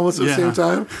dude almost at the same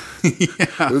time.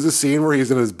 There's a scene where he's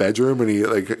in his bedroom and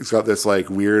he's got this like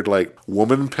weird like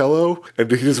woman pillow and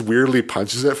he just weirdly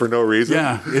punches it for no reason.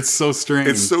 Yeah, it's so strange.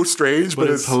 It's so strange, but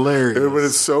it's hilarious. But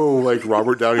it's so like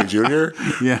Robert Downey Jr.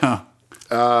 Yeah.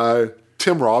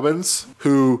 Tim Robbins,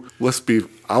 who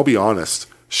I'll be honest,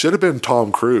 should have been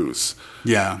Tom Cruise.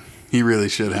 Yeah, he really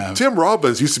should have. Tim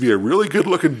Robbins used to be a really good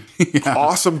looking,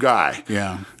 awesome guy.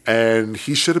 Yeah. And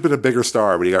he should have been a bigger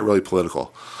star, but he got really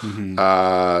political.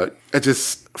 And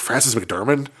just Frances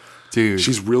McDormand. Dude.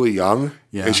 She's really young.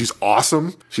 Yeah. And she's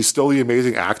awesome. She's still the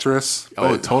amazing actress. Oh,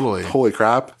 but totally. Holy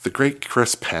crap. The great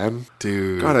Chris Penn.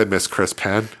 Dude. God, I miss Chris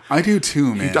Penn. I do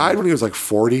too, man. He died when he was like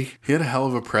 40. He had a hell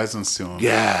of a presence to him.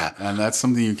 Yeah. And that's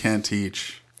something you can't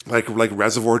teach. Like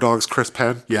Reservoir Dogs, Chris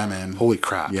Penn. Yeah, man. Holy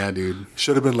crap. Yeah, dude.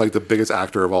 Should have been like the biggest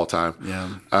actor of all time.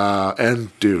 Yeah.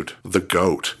 And dude, the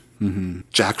GOAT.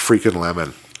 Jack freaking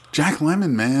Lemmon. Jack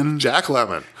Lemmon, man. Jack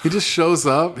Lemmon. He just shows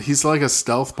up. He's like a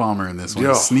stealth bomber in this one.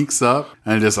 Yo. He sneaks up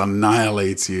and just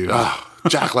annihilates you.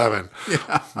 Jack Lemmon.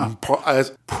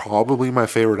 That's probably my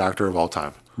favorite actor of all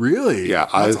time. Really? Yeah,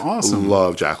 That's I awesome.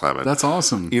 love Jack Lemmon. That's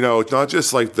awesome. You know, it's not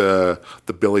just like the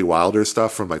Billy Wilder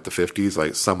stuff from like the 50s,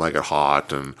 like Some Like It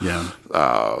Hot and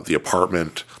The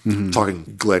Apartment.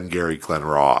 Talking Glengarry Glen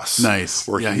Ross. Nice.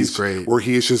 Yeah, he's great. Where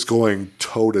he is just going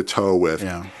toe to toe with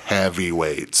Yeah.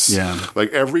 heavyweights. Yeah.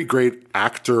 Like every great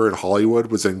actor in Hollywood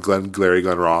was in Glengarry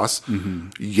Glen Ross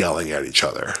yelling at each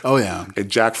other. Oh, yeah. And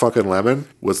Jack fucking Lemmon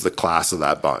was the class of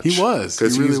that bunch. He was.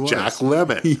 Because He really he's was. Jack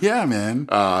Lemmon. Yeah, man.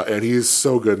 And he's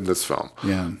so good in this film.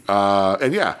 Yeah.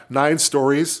 And yeah, 9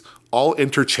 stories, all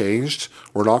interchanged.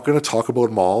 We're not going to talk about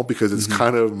them all because it's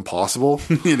kind of impossible.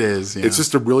 It is. Yeah. It's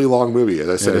just a really long movie. As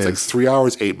I said, It it's like is. 3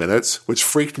 hours, 8 minutes, which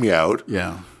freaked me out.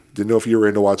 Yeah. Didn't know if you were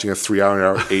into watching a 3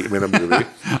 hour, 8 minute movie.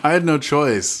 I had no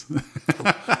choice.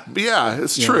 But yeah,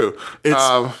 it's true.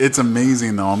 It's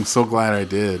amazing, though. I'm so glad I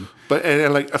did. But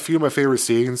and like a few of my favorite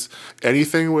scenes,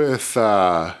 anything with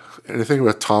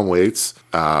Tom Waits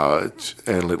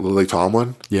and Lily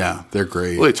Tomlin. Yeah, they're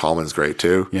great. Lily Tomlin's great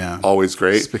too. Yeah. Always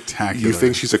great. Spectacular. You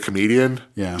think she's a comedian?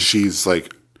 Yeah. She's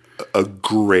like a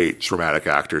great dramatic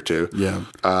actor too. Yeah.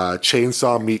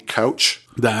 Chainsaw Meat Couch.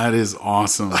 That is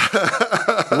awesome.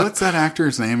 What's that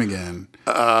actor's name again?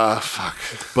 Fuck.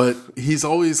 But he's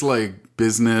always like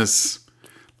business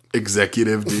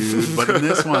executive dude. But in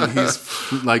this one, he's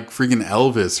like freaking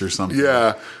Elvis or something.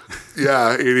 Yeah.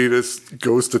 Yeah. And he just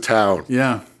goes to town.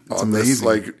 Yeah. It's On this amazing.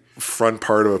 like front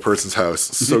part of a person's house.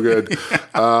 So good.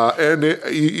 And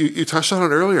you touched on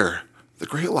it earlier. The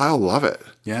great Lyle Lovett.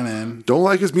 Yeah, man. Don't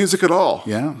like his music at all.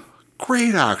 Yeah.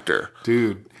 Great actor.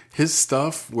 Dude, his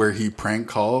stuff where he prank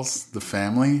calls the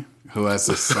family who has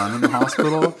a son in the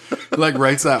hospital, like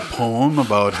writes that poem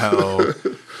about how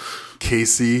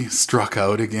Casey struck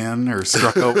out again or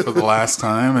struck out for the last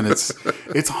time. And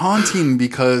it's haunting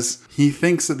because he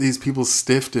thinks that these people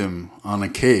stiffed him on a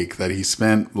cake that he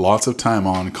spent lots of time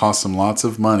on, cost him lots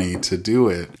of money to do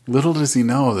it. Little does he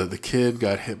know that the kid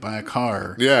got hit by a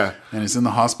car. Yeah. And is in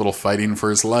the hospital fighting for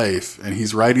his life. And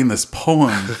he's writing this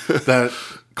poem that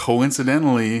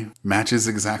coincidentally matches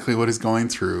exactly what he's going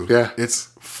through. Yeah.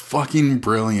 It's fucking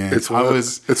brilliant. It's one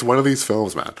of these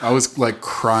films, man. I was like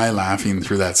cry laughing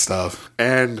through that stuff.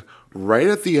 And right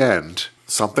at the end,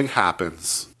 something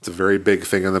happens. It's a very big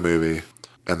thing in the movie.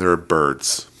 And there are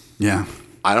birds. Yeah.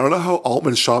 I don't know how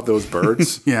Altman shot those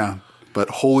birds. Yeah. But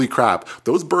holy crap.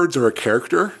 Those birds are a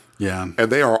character. Yeah.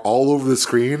 And they are all over the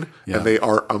screen. Yeah. And they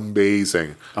are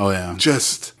amazing. Oh, yeah.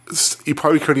 Just, you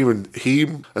probably couldn't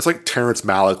even, that's like Terrence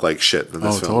Malick like shit in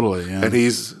this film. Totally, yeah. And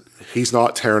he's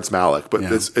not Terrence Malick, but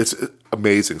Yeah. it's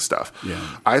amazing stuff.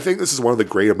 Yeah. I think this is one of the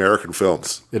great American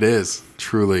films. It is.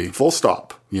 Truly. Full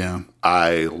stop. Yeah.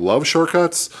 I love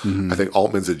Shortcuts. I think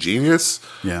Altman's a genius.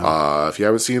 Yeah. If you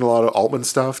haven't seen a lot of Altman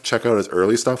stuff, check out his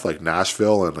early stuff like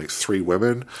Nashville and like 3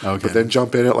 Women. Okay. But then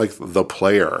jump in at like The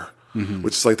Player,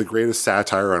 which is like the greatest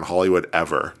satire on Hollywood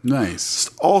ever. Nice.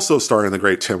 Also starring the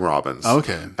great Tim Robbins.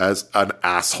 Okay. As an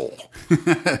asshole.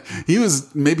 He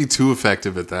was maybe too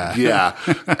effective at that. Yeah.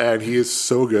 And he is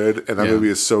so good. And that movie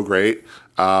is so great.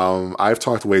 I've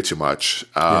talked way too much,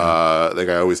 like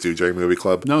I always do during movie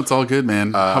club. No, it's all good,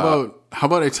 man. How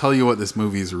about I tell you what this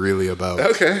movie is really about?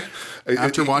 Okay.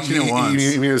 After watching it once,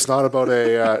 you mean it's not about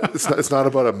a it's not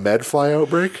about a medfly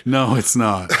outbreak? No, it's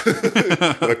not.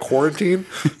 A quarantine?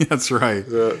 That's right.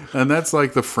 And that's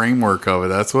like the framework of it.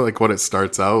 That's what it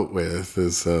starts out with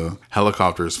is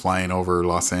helicopters flying over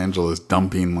Los Angeles,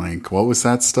 dumping like what was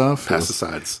that stuff?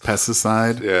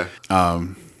 Pesticide. Yeah.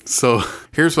 So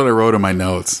here's what I wrote in my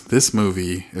notes. This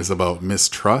movie is about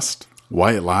mistrust,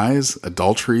 white lies,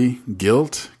 adultery,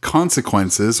 guilt,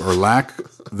 consequences or lack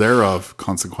thereof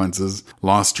consequences,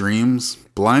 lost dreams,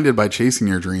 blinded by chasing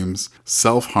your dreams,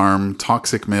 self-harm,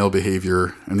 toxic male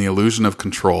behavior, and the illusion of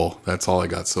control. That's all I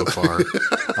got so far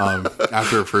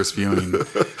after a first viewing.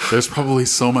 There's probably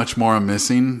so much more I'm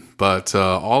missing, but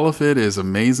all of it is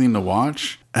amazing to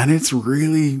watch, and it's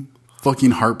really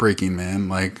fucking heartbreaking, man.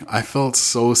 Like, I felt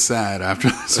so sad after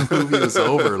this movie was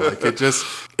over. Like,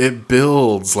 it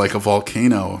builds like a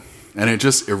volcano and it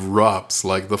just erupts.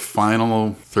 Like the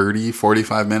final 30,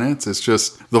 45 minutes, it's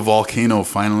just the volcano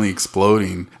finally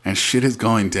exploding and shit is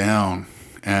going down.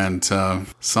 And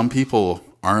some people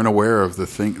aren't aware of the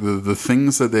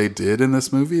things that they did in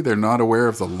this movie. They're not aware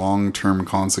of the long-term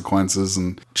consequences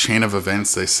and chain of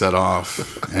events they set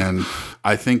off. And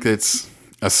I think it's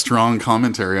a strong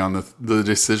commentary on the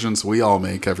decisions we all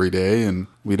make every day, and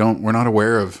we're not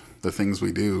aware of the things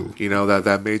we do. You know,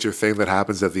 that major thing that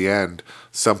happens at the end.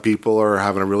 Some people are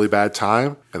having a really bad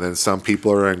time, and then some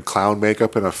people are in clown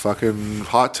makeup in a fucking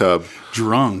hot tub.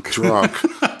 Drunk.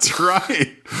 That's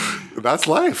right. That's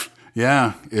life.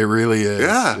 Yeah, it really is.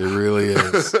 Yeah. It really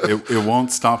is. It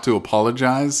won't stop to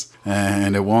apologize,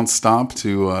 and it won't stop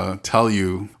to tell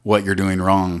you what you're doing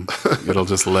wrong. It'll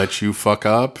just let you fuck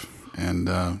up.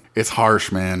 And it's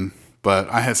harsh, man, but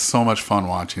I had so much fun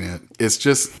watching it. It's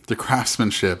just the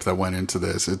craftsmanship that went into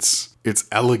this. It's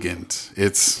elegant.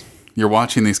 You're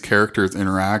watching these characters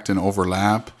interact and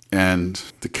overlap, and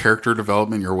the character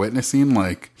development you're witnessing,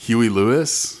 like Huey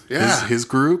Lewis, his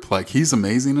group, like he's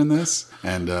amazing in this.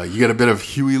 And you get a bit of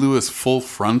Huey Lewis full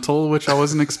frontal, which I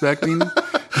wasn't expecting.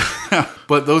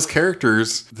 But those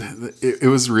characters, it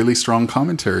was really strong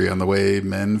commentary on the way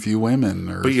men view women,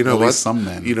 or but you know at what? least some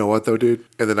men. You know what, though, dude?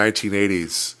 In the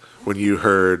 1980s, when you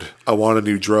heard I Want a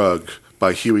New Drug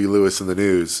by Huey Lewis in the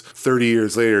news, 30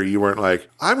 years later, you weren't like,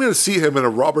 I'm going to see him in a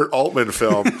Robert Altman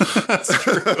film. That's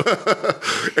true.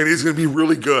 And he's going to be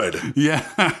really good.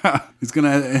 Yeah. He's going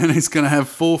to have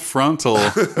full frontal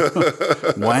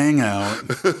wang out.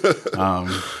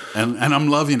 And I'm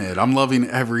loving it. I'm loving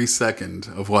every second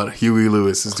of what Huey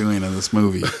Lewis is doing in this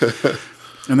movie.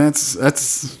 And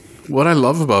that's what I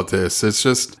love about this. It's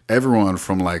just everyone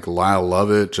from like Lyle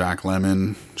Lovett, Jack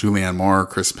Lemmon, Julianne Moore,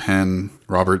 Chris Penn,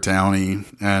 Robert Downey,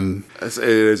 and it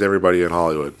is everybody in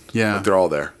Hollywood. Yeah. Like, they're all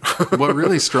there. What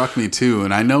really struck me too,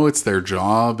 and I know it's their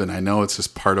job and I know it's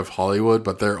just part of Hollywood,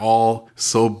 but they're all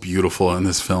so beautiful in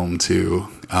this film too.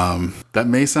 That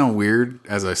may sound weird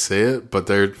as I say it, but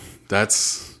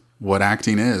that's what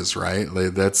acting is, right?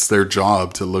 Like, that's their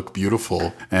job, to look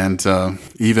beautiful. And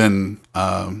even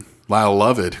Lyle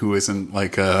Lovett, who isn't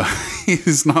like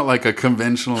he's not like a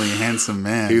conventionally handsome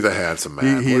man. He's a handsome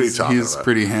man. What are you talking about? He's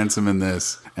pretty handsome in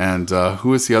this. And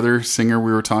who is the other singer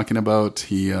we were talking about?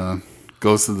 He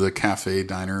goes to the cafe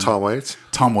diner. Tom Waits?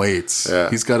 Tom Waits. Yeah.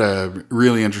 He's got a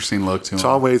really interesting look to him.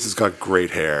 Tom Waits has got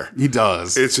great hair. He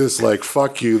does. It's just like,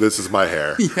 fuck you, this is my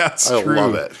hair. Yeah, it's I true.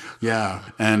 love it. Yeah.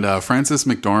 And Frances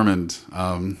McDormand.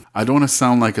 I don't want to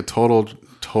sound like a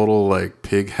total like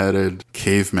pig-headed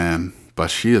caveman, but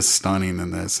she is stunning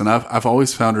in this, and I've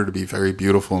always found her to be very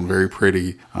beautiful and very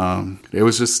pretty. It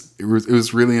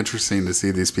was really interesting to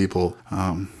see these people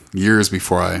years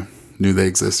before I knew they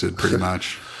existed, pretty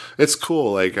much. It's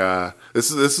cool. Like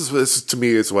this is to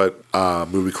me is what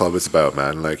movie club is about,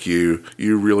 man. Like you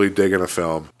really dig in a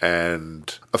film,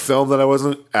 and a film that I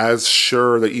wasn't as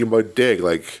sure that you might dig.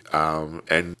 Like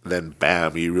and then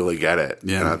bam, you really get it.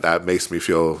 Yeah, that makes me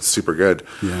feel super good.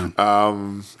 Yeah.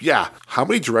 Yeah. How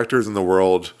many directors in the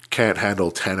world can't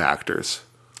handle 10 actors?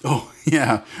 Oh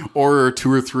yeah, or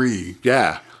 2 or 3.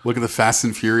 Yeah. Look at the Fast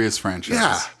and Furious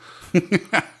franchise.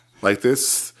 Yeah. Like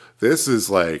this is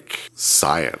like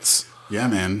science. Yeah,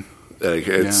 man. Like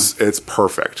it's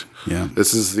perfect. Yeah.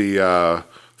 This is the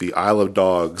Isle of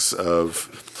Dogs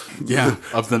of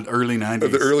the early 90s.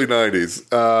 Of the early 90s.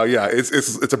 Yeah,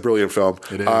 it's a brilliant film.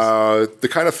 It is. The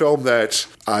kind of film that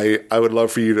I would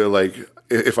love for you to, like,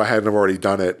 if I hadn't already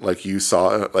done it, like you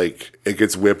saw it, like it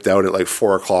gets whipped out at like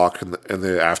 4:00 in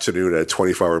the afternoon at a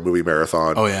 24-hour movie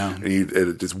marathon. Oh yeah. And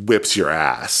it just whips your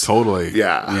ass. Totally.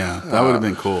 Yeah. Yeah. That would have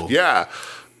been cool. Yeah.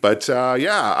 But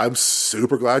yeah, I'm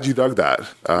super glad you dug that.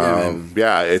 man.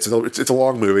 Yeah, it's a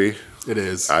long movie. It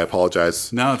is. I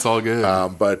apologize. No, it's all good.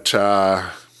 But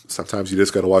sometimes you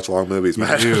just got to watch long movies,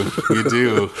 man. You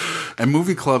do. And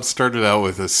Movie Club started out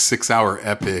with a 6-hour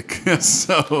epic.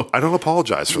 So, I don't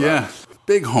apologize for yeah. that.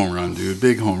 Big home run, dude.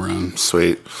 Big home run.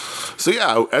 Sweet. So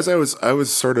yeah, as I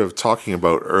was sort of talking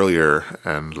about earlier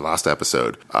and last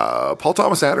episode, Paul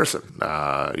Thomas Anderson,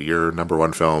 your number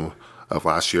one film of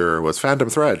last year was Phantom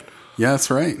Thread. Yeah,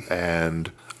 that's right.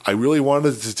 And I really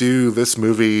wanted to do this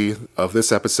movie of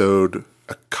this episode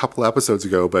a couple episodes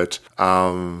ago, but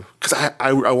because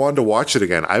I wanted to watch it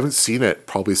again. I haven't seen it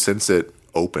probably since it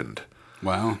opened.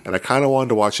 Wow. And I kind of wanted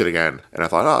to watch it again. And I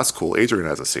thought, oh, that's cool. Adrian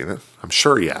hasn't seen it. I'm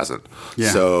sure he hasn't. Yeah.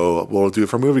 So we'll do it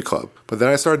for Movie Club. But then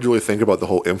I started to really think about the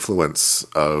whole influence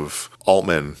of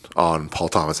Altman on Paul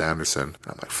Thomas Anderson.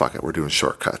 I'm like, fuck it. We're doing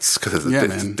shortcuts because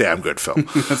it's a damn good film.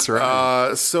 That's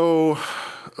right. So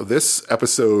this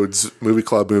episode's Movie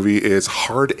Club movie is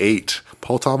Hard 8,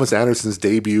 Paul Thomas Anderson's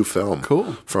debut film.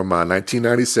 Cool. From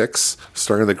 1996,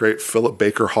 starring the great Philip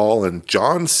Baker Hall and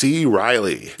John C.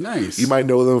 Reilly. Nice. You might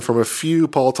know them from a few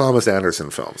Paul Thomas Anderson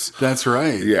films. That's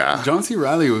right. Yeah. John C.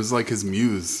 Reilly was like his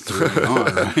muse early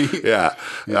on, right? Yeah.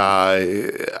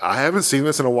 I haven't seen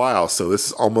this in a while, so this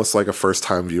is almost like a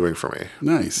first-time viewing for me.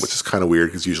 Nice. Which is kind of weird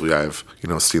because usually I've,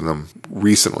 seen them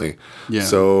recently. Yeah.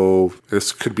 So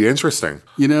this could be interesting.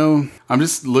 I'm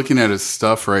just looking at his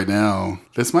stuff right now.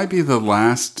 This might be the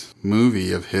last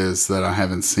movie of his that I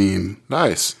haven't seen.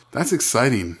 Nice. That's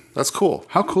exciting. That's cool.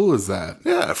 How cool is that?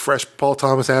 Yeah, a fresh Paul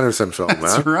Thomas Anderson film, man.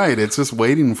 That's right. It's just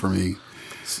waiting for me.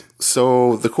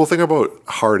 So the cool thing about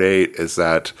Hard 8 is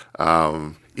that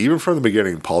even from the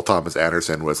beginning, Paul Thomas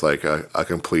Anderson was like a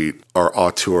complete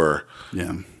auteur.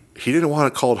 Yeah. He didn't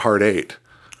want it called Hard 8.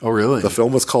 Oh, really? The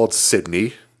film was called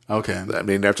Sydney. Okay.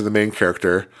 Named after the main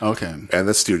character. Okay. And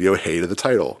the studio hated the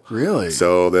title. Really?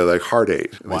 So they're like, Hard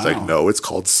 8. And he's like, Wow. no, it's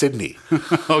called Sydney.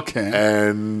 Okay.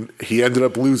 And he ended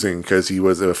up losing because he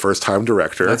was a first-time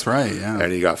director. That's right, yeah.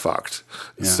 And he got fucked.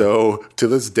 Yeah. So to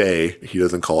this day, he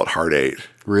doesn't call it Hard 8.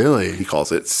 Really? He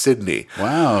calls it Sydney.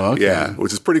 Wow, okay. Yeah,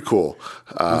 which is pretty cool.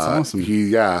 That's awesome.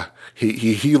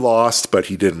 He lost, but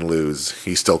he didn't lose.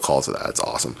 He still calls it that. It's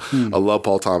awesome. I love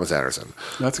Paul Thomas Anderson.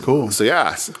 That's cool. So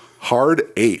yeah, Hard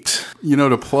 8.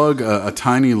 To plug a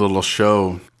tiny little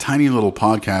show, tiny little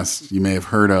podcast you may have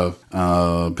heard of,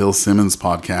 Bill Simmons'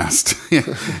 podcast.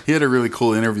 He had a really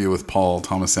cool interview with Paul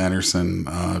Thomas Anderson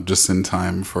just in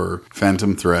time for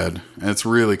Phantom Thread. And it's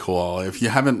really cool. If you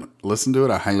haven't listened to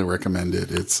it, I highly recommend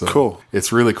it. It's cool.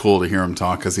 It's really cool to hear him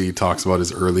talk because he talks about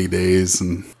his early days.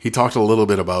 And he talked a little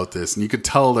bit about this. And you could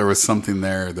tell there was something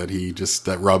there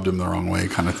that rubbed him the wrong way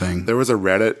kind of thing. There was a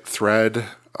Reddit thread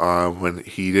when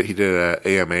he did an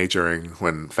AMA during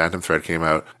when Phantom Thread came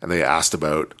out, and they asked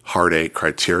about Hard 8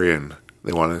 Criterion.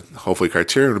 They wanted hopefully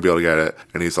Criterion to be able to get it,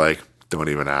 and he's like, "Don't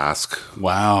even ask."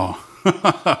 Wow.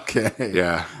 Okay.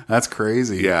 Yeah, that's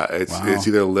crazy. Yeah, it's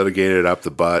either litigated up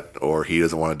the butt or he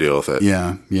doesn't want to deal with it.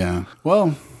 Yeah.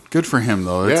 Well, good for him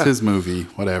though. It's his movie,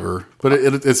 whatever. But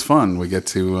it's fun. We get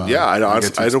to. I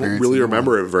don't really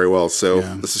remember it very well, so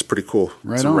this is pretty cool.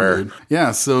 Right it's on, rare. dude.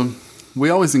 Yeah. So. We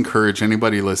always encourage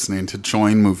anybody listening to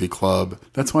join Movie Club.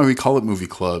 That's why we call it Movie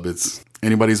Club. It's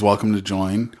anybody's welcome to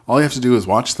join. All you have to do is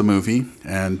watch the movie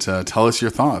and tell us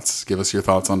your thoughts. Give us your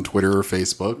thoughts on Twitter or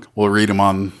Facebook. We'll read them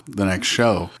on the next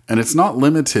show. And it's not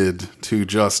limited to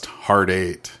just Hard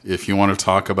 8. If you want to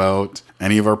talk about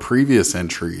any of our previous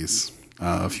entries,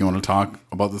 if you want to talk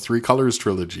about the Three Colors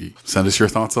trilogy, send us your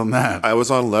thoughts on that. I was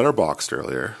on Letterboxd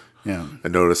earlier. Yeah. I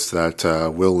noticed that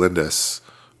Will Lindis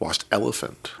watched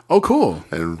Elephant. Oh, cool.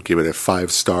 And gave it a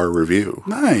 5-star review.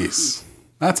 Nice.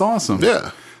 That's awesome.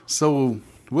 Yeah. So,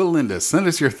 Will Lindis, send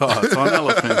us your thoughts on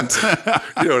Elephant.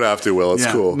 You don't have to, Will. It's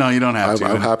cool. No, you don't have to.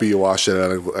 I'm happy you watched it,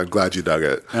 and I'm glad you dug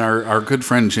it. And our good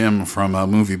friend Jim from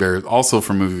Movie Bears, also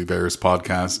from Movie Bears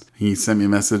podcast, he sent me a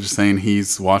message saying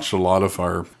he's watched a lot of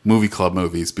our Movie Club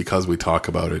movies because we talk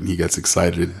about it, and he gets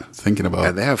excited thinking about it.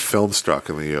 And they have Filmstruck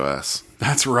in the U.S.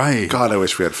 That's right. God, I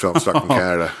wish we had Filmstruck in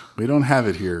Canada. We don't have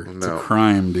it here. It's a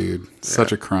crime, dude.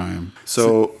 Such a crime.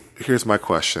 So here's my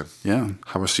question. Yeah.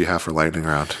 How much do you have for Lightning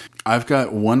Round? I've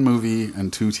got 1 movie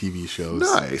and 2 TV shows.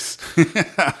 Nice. Do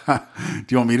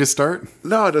you want me to start?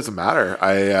 No, it doesn't matter.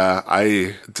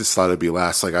 I just thought it'd be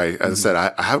last. Like as I said,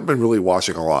 I haven't been really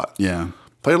watching a lot. Yeah.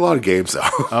 Played a lot of games though.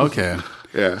 Okay.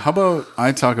 Yeah. How about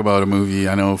I talk about a movie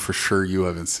I know for sure you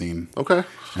haven't seen? Okay.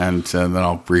 And then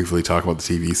I'll briefly talk about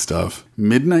the TV stuff.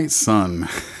 Midnight Sun,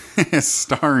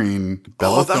 starring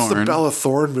Bella Thorne. Oh, that's the Bella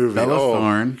Thorne movie. Bella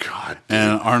Thorne. God. Dude.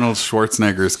 And Arnold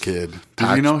Schwarzenegger's kid.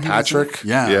 Did you know he Patrick? was in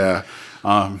it? Yeah.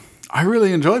 Yeah. I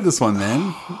really enjoyed this one,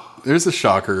 man. There's a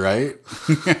shocker, right?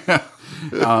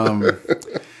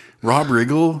 Rob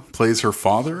Riggle plays her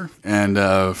father. And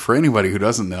for anybody who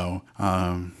doesn't know,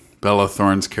 Bella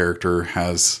Thorne's character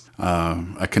has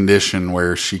a condition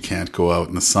where she can't go out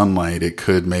in the sunlight. It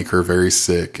could make her very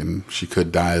sick and she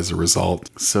could die as a result.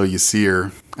 So you see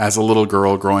her as a little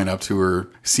girl growing up to her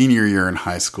senior year in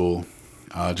high school,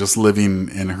 just living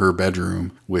in her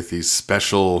bedroom with these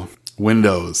special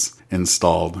windows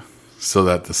installed so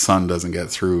that the sun doesn't get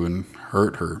through and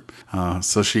hurt her.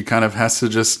 So she kind of has to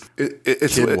just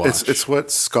it's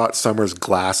what Scott Summers'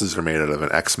 glasses are made out of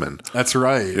in X-Men. That's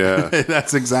right. Yeah.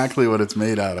 That's exactly what it's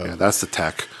made out of. Yeah, that's the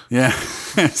tech. Yeah.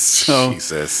 So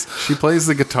Jesus. She plays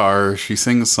the guitar, she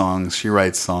sings songs, she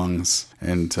writes songs,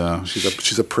 and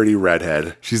she's a pretty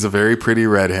redhead. She's a very pretty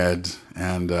redhead.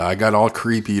 And I got all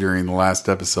creepy during the last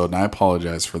episode, and I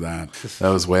apologize for that. That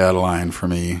was way out of line for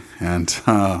me. And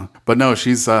but no,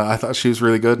 she's. I thought she was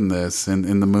really good in this.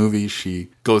 In the movie, she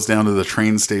goes down to the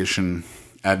train station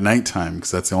at nighttime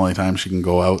because that's the only time she can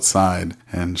go outside,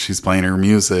 and she's playing her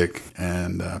music.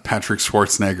 And Patrick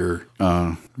Schwarzenegger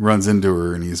runs into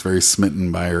her, and he's very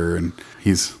smitten by her, and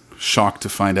he's shocked to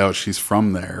find out she's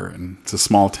from there, and it's a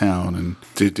small town. And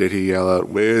did he yell out,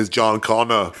 "Where's John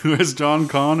Connor? Where's John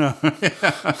Connor?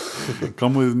 Yeah.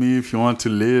 Come with me if you want to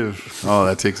live." Oh,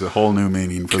 that takes a whole new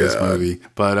meaning for this movie.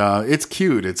 But it's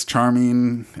cute, it's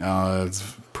charming, it's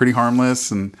pretty harmless,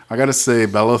 and I gotta say,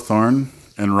 Bella Thorne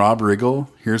and Rob Riggle,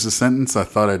 here's a sentence I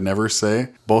thought I'd never say.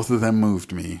 Both of them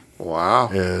moved me. Wow.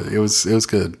 It was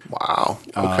good. Wow.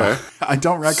 Okay. I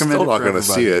don't recommend Still it. not going to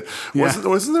see it. Yeah.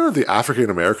 Wasn't there the African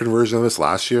American version of this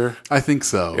last year? I think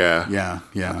so. Yeah.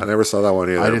 Yeah. I never saw that one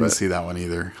either. I didn't see that one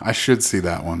either. I should see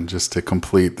that one just to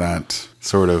complete that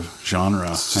sort of genre, I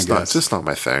guess. It's just not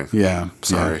my thing. Yeah.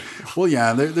 Sorry. Yeah. Well,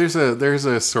 yeah, there's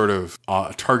a sort of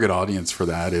target audience for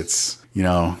that. It's,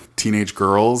 teenage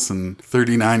girls and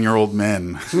 39-year-old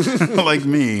men like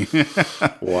me.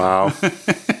 Wow.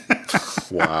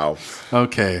 Wow.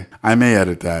 Okay. I may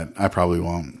edit that. I probably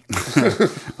won't.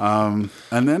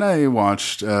 And then I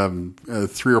watched 3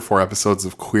 or 4 episodes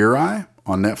of Queer Eye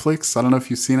on Netflix. I don't know if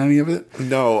you've seen any of it.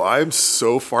 No, I'm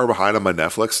so far behind on my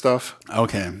Netflix stuff.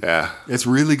 Okay. Yeah. It's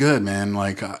really good, man.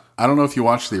 Like, I don't know if you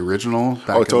watched the original.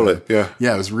 Totally. Yeah.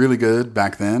 Yeah, it was really good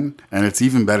back then. And it's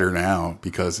even better now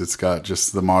because it's got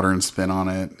just the modern spin on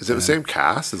it. Is it the same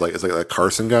cast? Is like that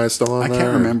Carson guy still on there? I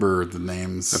can't remember the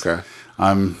names. Okay.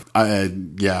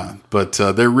 But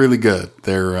they're really good.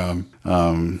 They're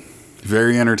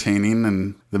very entertaining,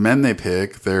 and the men they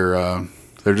pick,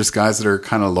 they're just guys that are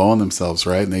kind of low on themselves,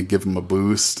 right? And they give them a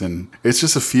boost, and it's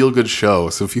just a feel-good show.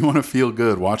 So if you want to feel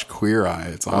good, watch Queer Eye.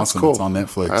 It's awesome. Cool. It's on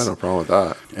Netflix. I have no problem with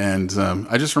that. And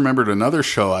I just remembered another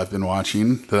show I've been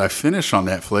watching that I finished on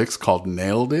Netflix called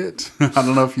Nailed It. I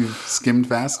don't know if you've skimmed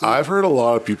past it. I've heard a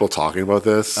lot of people talking about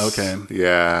this. Okay.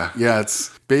 Yeah. Yeah,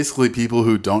 it's basically people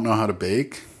who don't know how to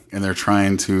bake, and they're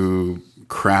trying to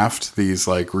craft these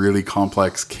like really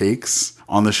complex cakes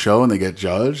on the show, and they get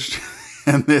judged.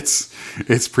 And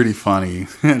it's pretty funny.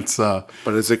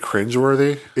 But is it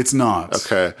cringeworthy? It's not.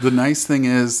 Okay. The nice thing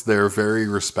is they're very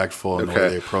respectful in the way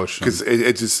they approach them. Because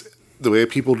it just, the way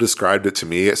people described it to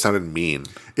me, it sounded mean.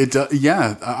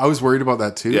 Yeah, I was worried about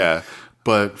that too. Yeah.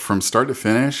 But from start to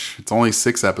finish, it's only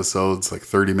 6 episodes, like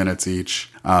 30 minutes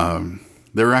each.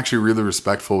 They're actually really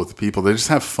respectful with the people. They just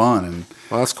have fun, and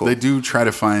that's cool. They do try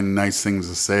to find nice things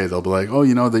to say. They'll be like, "Oh,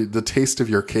 the taste of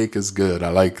your cake is good. I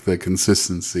like the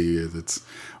consistency. It's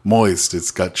moist.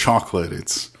 It's got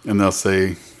chocolate. And they'll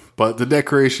say, but the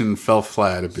decoration fell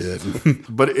flat a bit.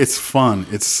 But it's fun.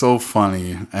 It's so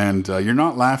funny, and you're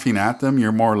not laughing at them.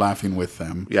 You're more laughing with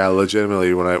them. Yeah,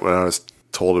 legitimately. When I was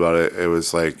told about it, it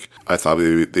was like I thought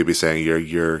they'd be saying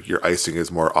your icing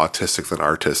is more autistic than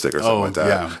artistic or something like that.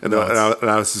 Yeah, and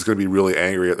I was just going to be really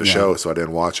angry at the show, so I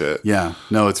didn't watch it. Yeah,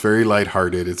 no, it's very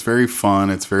lighthearted. It's very fun.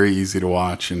 It's very easy to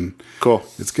watch, and cool.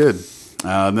 It's good.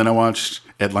 Then I watched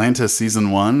Atlanta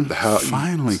season 1.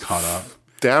 Finally caught up.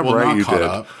 Damn right you did.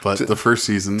 Up, but the first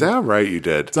season. Damn right you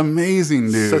did. It's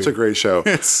amazing, dude. Such a great show.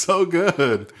 It's so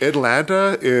good.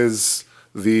 Atlanta is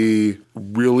the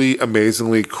really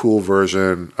amazingly cool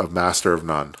version of Master of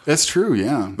None. That's true,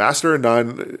 yeah. Master of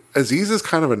None, Aziz is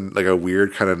kind of a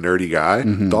weird kind of nerdy guy.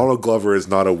 Mm-hmm. Donald Glover is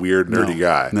not a weird nerdy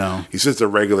guy. No. He's just a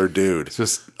regular dude. It's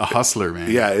just a hustler,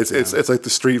 man. Yeah, it's like the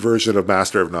street version of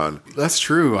Master of None. That's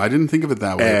true. I didn't think of it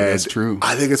that way, but that's true.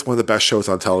 I think it's one of the best shows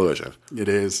on television. It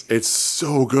is. It's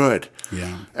so good.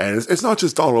 Yeah. And it's not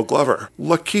just Donald Glover.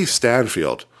 Lakeith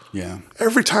Stanfield. Yeah.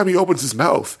 Every time he opens his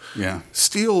mouth, Yeah.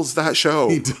 steals that show.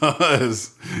 He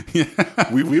does. Yeah.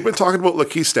 We've been talking about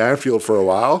Lakeith Stanfield for a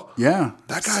while. Yeah.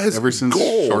 That guy is ever since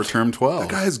gold. Short Term 12. That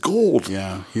guy is gold.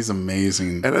 Yeah, he's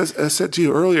amazing. And as I said to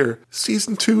you earlier,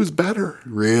 season 2 is better.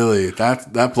 Really,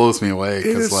 that blows me away It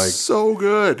because is like so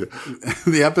good.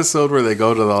 the episode where they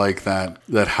go to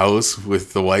that house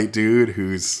with the white dude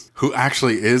who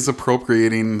actually is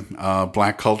appropriating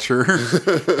black culture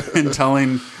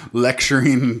and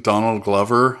lecturing Donald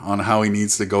Glover on how he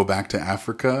needs to go back to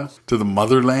Africa, to the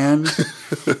motherland.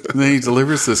 And then he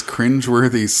delivers this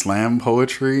cringeworthy slam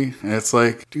poetry, and it's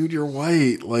like, dude, you're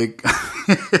white. Like,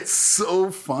 it's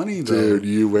so funny, though. Dude,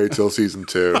 you wait till season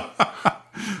 2.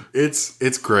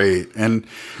 It's great, and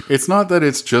it's not that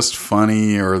it's just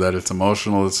funny or that it's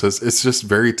emotional. It's just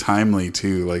very timely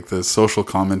too. Like the social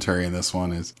commentary in this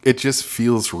one it just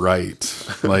feels right.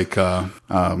 Like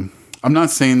I'm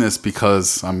not saying this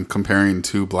because I'm comparing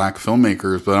two black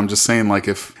filmmakers, but I'm just saying like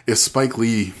if Spike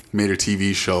Lee made a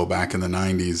TV show back in the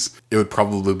 90s, it would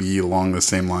probably be along the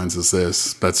same lines as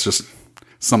this. That's just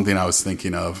something I was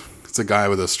thinking of. It's a guy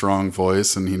with a strong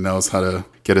voice, and he knows how to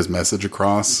get his message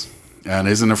across. And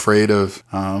isn't afraid of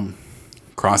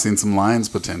crossing some lines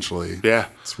potentially. Yeah.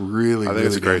 It's really, I think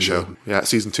it's a great show. good. Yeah,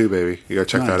 season 2, baby. You gotta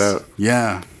check that out.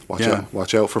 Yeah.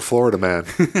 Watch out for Florida Man.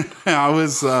 I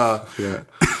was Yeah.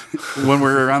 when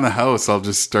we're around the house, I'll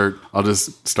just start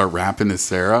rapping to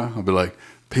Sarah. I'll be like,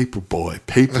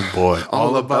 Paperboy,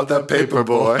 all about that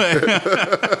Paperboy.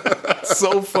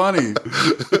 So funny.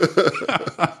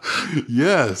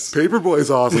 Yes. Paperboy's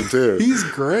awesome too. He's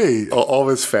great. All of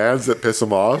his fans that piss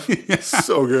him off.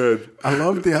 So good. I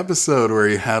loved the episode where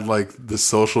he had like the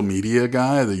social media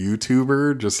guy, the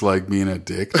YouTuber, just like being a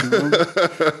dick to him,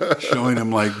 showing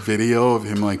him like video of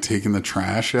him like taking the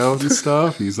trash out and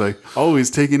stuff. He's like, oh,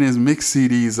 he's taking his mix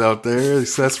CDs out there.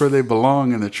 That's where they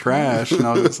belong, in the trash. And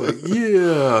I was just like,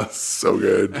 yeah. So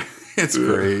good. It's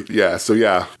great. Yeah, so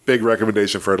yeah, big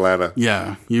recommendation for Atlanta.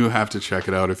 Yeah, you have to check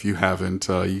it out if you haven't.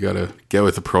 You got to get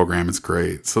with the program. It's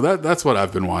great. So that's what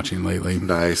I've been watching lately.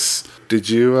 Nice. Did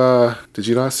you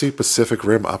not see Pacific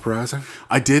Rim Uprising?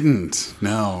 I didn't.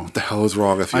 No. What the hell is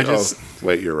wrong with you?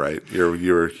 Wait, you're right. You're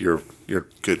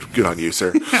good. Good on you,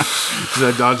 sir. Did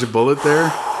I dodge a bullet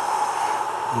there?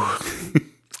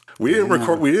 We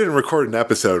didn't record an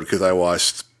episode because I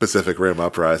watched Pacific Rim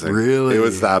Uprising. Really? It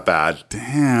was that bad.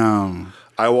 Damn.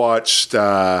 I watched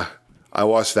that,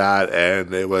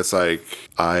 and it was like,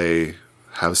 I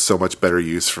have so much better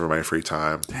use for my free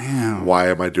time. Damn. Why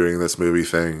am I doing this movie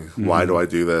thing? Why do I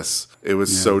do this? It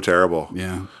was so terrible.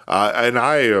 Yeah. And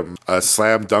I am a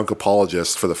slam dunk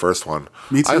apologist for the first one.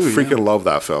 Me too, I freaking love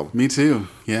that film. Me too.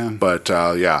 Yeah. But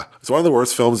yeah, it's one of the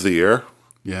worst films of the year.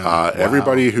 Yeah. Wow.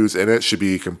 Everybody who's in it should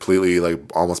be completely like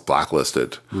almost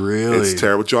blacklisted. Really? It's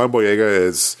terrible. John Boyega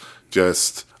is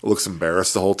just looks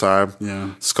embarrassed the whole time.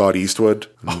 Yeah. Scott Eastwood.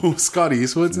 Oh, Scott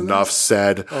Eastwood's in Enough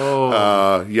said.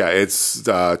 Oh. Yeah, it's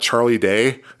Charlie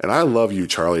Day. And I love you,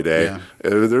 Charlie Day. Yeah.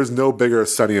 There's no bigger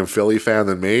Sonny and Philly fan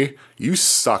than me. You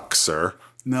suck, sir.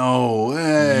 No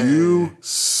way. You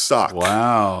suck.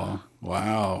 Wow.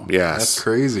 Yes. That's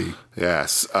crazy.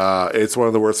 Yes. It's one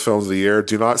of the worst films of the year.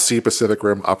 Do not see Pacific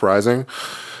Rim Uprising.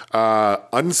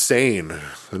 Unsane,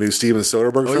 the new Steven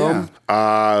Soderbergh film.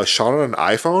 Yeah. Shot on an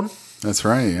iPhone. That's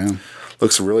right, yeah.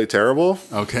 Looks really terrible.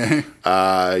 Okay.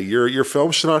 Your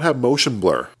film should not have motion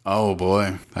blur. Oh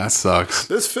boy, that sucks.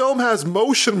 This film has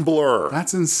motion blur.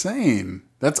 That's insane.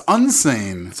 That's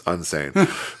unsane. It's insane.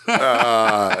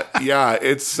 Yeah,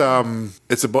 it's a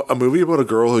movie about a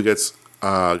girl who gets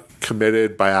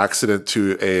committed by accident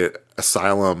to a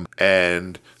asylum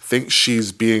and thinks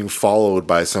she's being followed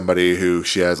by somebody who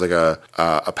she has like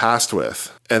a past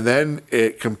with, and then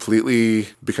it completely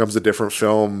becomes a different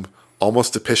film,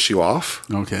 almost to piss you off.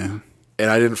 Okay.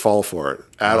 And I didn't fall for it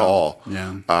at all.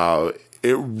 Yeah.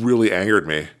 It really angered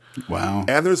me. Wow.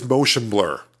 And there's motion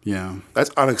blur. Yeah. That's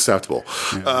unacceptable.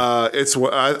 Yeah.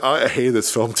 I hate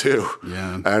this film too.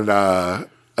 Yeah. And I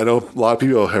know a lot of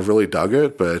people have really dug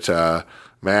it, but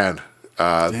man,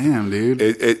 damn, dude,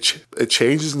 it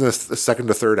changes in the second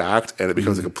to third act, and it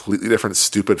becomes a completely different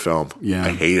stupid film. Yeah. I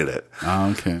hated it.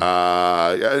 Oh, okay.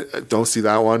 Don't see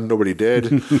that one. Nobody did.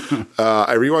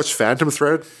 I rewatched Phantom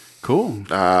Thread. Cool.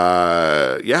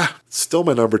 Yeah, still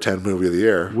my number 10 movie of the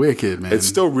year. Wicked, man. It's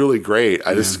still really great.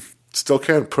 I just still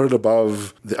can't put it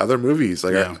above the other movies.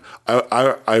 Like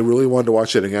I really wanted to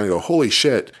watch it again and go, holy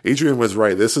shit, Adrian was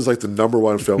right. This is like the number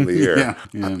one film of the year.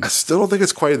 Yeah. I still don't think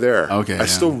it's quite there. Okay. I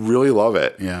still really love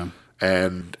it. Yeah.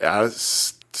 And I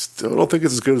still don't think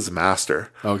it's as good as The Master.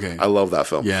 Okay. I love that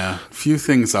film. Yeah. Few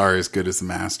things are as good as The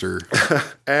Master.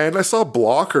 And I saw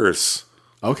Blockers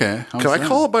Okay. Can I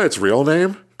call it by its real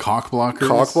name? Cock blockers?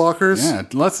 Cock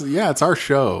blockers? Yeah, it's our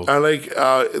show. I like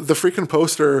the freaking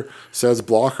poster says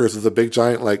blockers with a big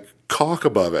giant like cock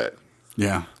above it.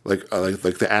 Yeah. Like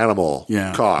the animal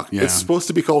cock. Yeah. It's supposed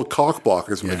to be called cock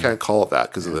blockers, but I can't call it that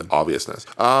because of the obviousness.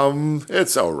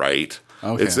 It's all right.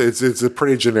 Okay. It's a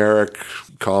pretty generic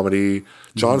comedy.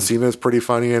 John Cena is pretty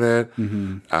funny in it.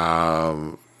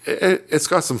 It's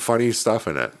got some funny stuff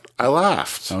in it. I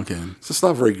laughed. Okay. It's just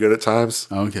not very good at times.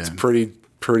 Okay. It's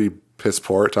pretty piss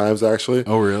poor at times, actually.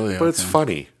 Oh, really? But it's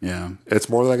funny. Yeah. It's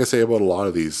more than I can say about a lot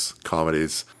of these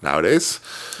comedies nowadays.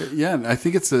 Yeah, I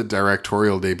think it's the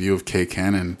directorial debut of Kay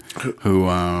Cannon, who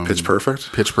Pitch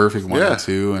Perfect? Pitch Perfect 1 Yeah. and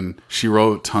 2, and she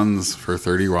wrote tons for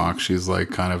 30 Rock. She's like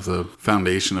kind of the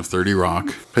foundation of 30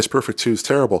 Rock. Pitch Perfect 2 is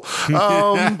terrible.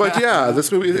 But yeah,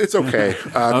 this movie, it's okay.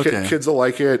 Okay. Kids will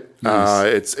like it.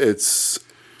 Nice.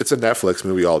 It's a Netflix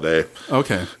movie all day.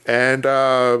 Okay. And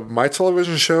my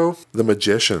television show, The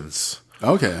Magicians,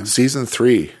 Okay. season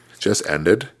 3 just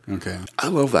ended. Okay. I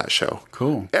love that show.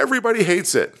 Cool. Everybody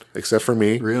hates it except for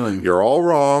me. Really? You're all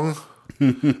wrong.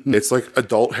 It's like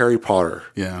adult Harry Potter.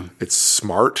 Yeah. It's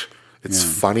smart. It's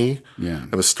funny. Yeah.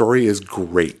 And the story is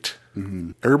great.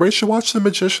 Everybody should watch The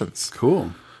Magicians.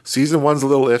 Cool. Season 1's a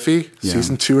little iffy. Yeah.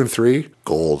 Season 2 and 3,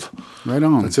 gold. Right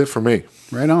on. That's it for me.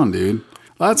 Right on, dude.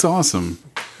 That's awesome.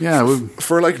 Yeah,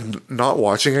 For like not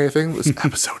watching anything, this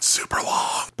episode's super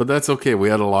long. but that's okay. We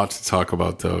had a lot to talk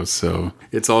about, though, so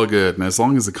it's all good. And as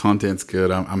long as the content's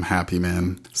good, I'm happy,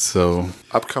 man. So,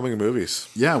 Upcoming movies.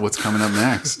 yeah, what's coming up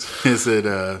next? Is it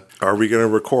Are we going to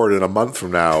record in a month from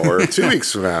now or 2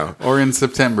 weeks from now? or in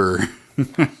September?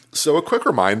 So a quick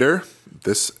reminder,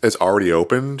 this is already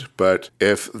opened, but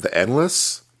if The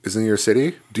Endless is in your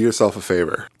city, do yourself a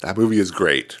favor. That movie is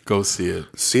great. Go see it.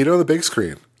 See it on the big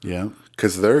screen Yeah.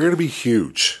 because they're going to be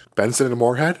huge. Benson and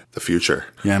Moorhead, the future.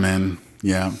 Yeah, man.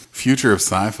 Yeah. Future of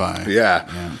sci-fi. Yeah.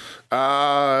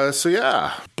 So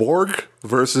yeah, Borg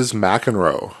versus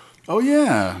McEnroe. Oh,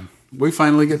 yeah. We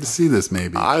finally get to see this,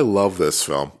 maybe. I love this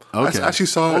film. Okay. I actually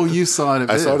saw it. Oh, you saw it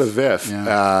at I saw it at VIF. VIF.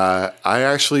 Yeah. I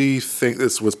actually think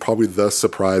this was probably the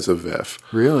surprise of VIF.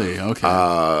 Really? Okay.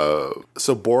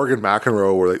 So Borg and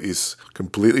McEnroe were like these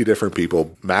completely different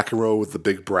people. McEnroe with the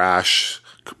big brash,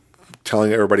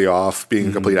 telling everybody off, being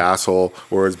a complete asshole,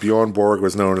 whereas Bjorn Borg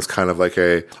was known as kind of like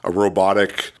a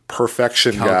robotic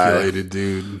perfection Calculated guy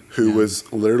dude. who was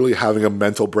literally having a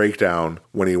mental breakdown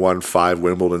when he won 5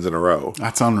 Wimbledons in a row.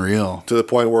 That's unreal. To the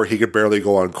point where he could barely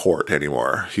go on court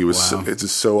anymore. He was Wow. it's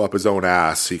just so up his own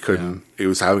ass. He couldn't. He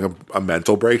was having a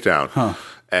mental breakdown,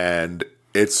 and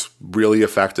it's really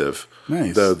effective.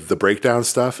 Nice. The breakdown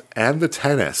stuff and the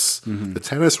tennis. The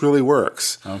tennis really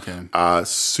works. Okay.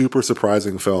 Super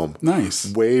surprising film.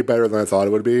 Nice. Way better than I thought it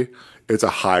would be. It's a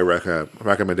high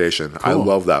recommendation. I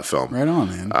love that film. Right on,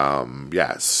 man.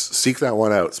 Yes, seek that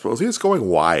one out. Supposedly it's going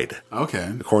wide.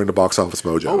 Okay. According to Box Office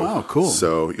Mojo. Oh, wow, cool.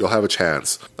 So you'll have a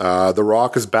chance. The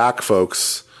Rock is back,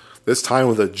 folks. This time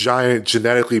with a giant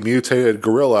genetically mutated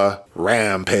gorilla.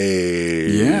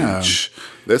 Rampage. Yeah.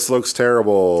 This looks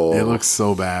terrible. It looks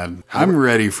so bad. I'm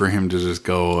ready for him to just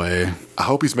go away. I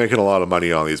hope he's making a lot of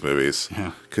money on these movies.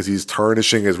 Yeah. Because he's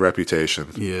tarnishing his reputation.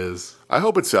 He is. I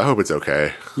hope it's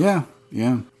okay. Yeah.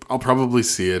 Yeah. I'll probably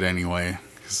see it anyway.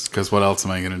 Because what else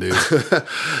am I going to do?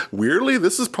 Weirdly,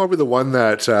 this is probably the one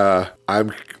that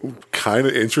I'm kind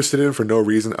of interested in for no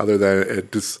reason other than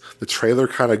the trailer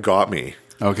kind of got me.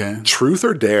 Okay. Truth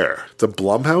or Dare. It's a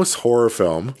Blumhouse horror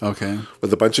film Okay.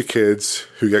 with a bunch of kids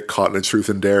who get caught in a Truth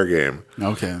and Dare game.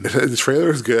 Okay. The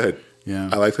trailer is good. Yeah.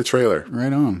 I like the trailer.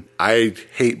 Right on. I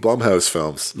hate Blumhouse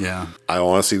films. Yeah. I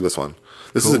want to see this one.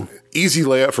 This is Cool. an easy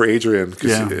layup for Adrian,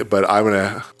 Yeah. but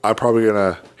I'm probably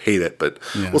gonna hate it, but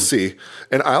Yeah. we'll see.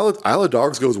 And Isle of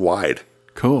Dogs goes wide.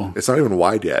 Cool. It's not even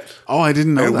wide yet. Oh, I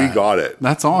didn't know And that. we got it.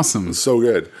 That's awesome. So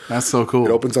good. That's so cool. It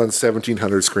opens on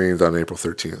 1,700 screens on April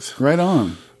 13th. Right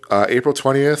on. April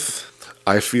 20th,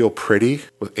 I Feel Pretty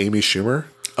with Amy Schumer.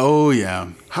 Oh, yeah.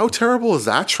 How terrible is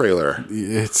that trailer?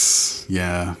 It's,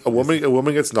 yeah. A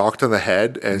woman gets knocked on the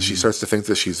head and she starts to think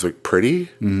that she's like pretty.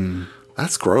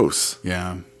 That's gross.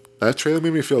 Yeah. That trailer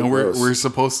made me feel And gross. we're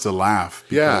supposed to laugh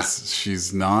because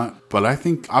she's not. But I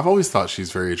think I've always thought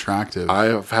she's very attractive.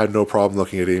 I've had no problem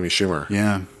looking at Amy Schumer.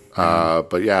 Yeah.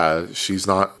 But yeah, she's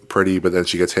not pretty, but then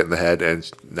she gets hit in the head and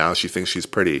now she thinks she's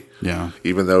pretty. Yeah.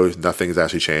 Even though nothing's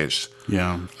actually changed.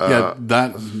 Yeah. Yeah.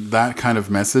 That kind of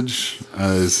message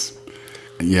is,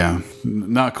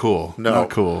 not cool. No. Not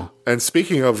cool. And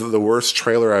speaking of the worst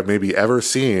trailer I've maybe ever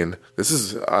seen,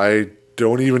 I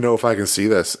don't even know if I can see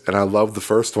this. And I love the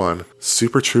first one,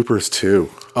 Super Troopers 2.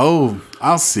 Oh,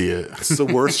 I'll see it. It's the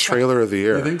worst trailer of the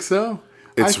year. You think so?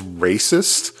 It's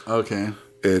racist. Okay.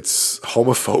 It's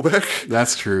homophobic.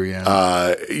 That's true,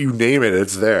 yeah. You name it,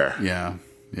 it's there. Yeah.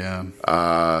 Yeah.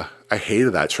 I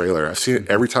hated that trailer. I've seen it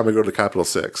every time I go to Capital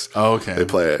 6. Oh, okay. They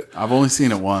play it. I've only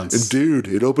seen it once. And dude,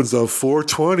 it opens on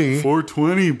 420.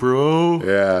 420, bro.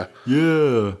 Yeah.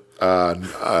 Yeah.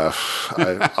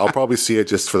 I'll probably see it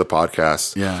just for the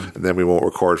podcast. Yeah. And then we won't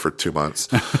record for 2 months.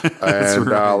 And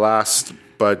right. last,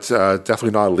 but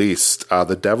definitely not least,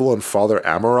 The Devil and Father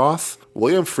Amaroth.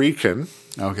 William Friedkin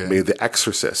made The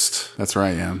Exorcist That's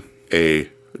right, yeah. a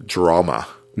drama.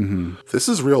 Mm-hmm. This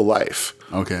is real life.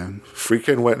 Okay.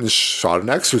 Friedkin went and shot an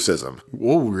exorcism.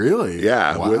 Whoa, really?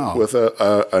 Yeah, Wow. with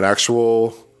an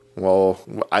actual, well,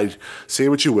 I say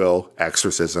what you will,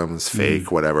 exorcism is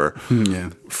fake, whatever.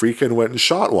 Yeah. Friedkin went and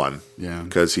shot one. Yeah.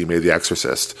 Because he made The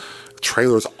Exorcist. The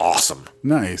trailer's awesome.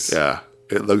 Nice. Yeah.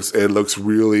 It looks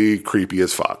really creepy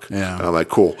as fuck. Yeah. And I'm like,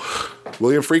 cool.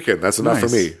 William Friedkin, that's enough for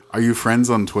me. Are you friends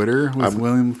on Twitter with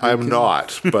William Friedkin? I'm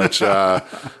not, but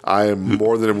I am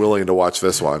more than willing to watch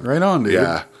this one. Right on, dude.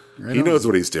 Yeah. Right He on. knows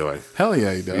what he's doing. Hell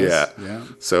yeah, he does. Yeah.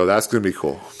 So that's going to be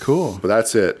cool. Cool. But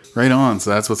that's it. Right on. So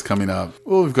that's what's coming up.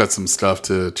 Well, we've got some stuff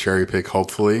to cherry pick,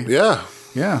 hopefully. Yeah.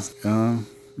 Yeah. Yeah.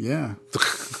 Yeah.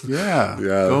 Yeah.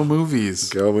 Go movies.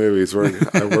 Go movies.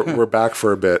 We're back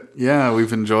for a bit. Yeah,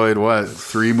 we've enjoyed,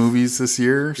 3 movies this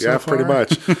year so Yeah, far? pretty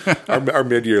much. Our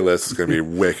mid-year list is going to be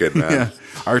wicked, man. Yeah.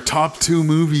 Our top 2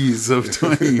 movies of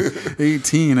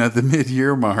 2018 at the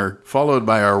mid-year mark, followed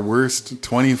by our worst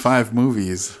 25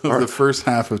 movies of the first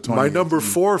half of 2018. My number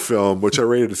 4 film, which I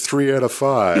rated 3 out of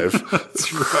 5.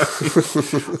 That's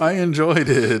right. I enjoyed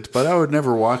it, but I would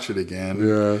never watch it again.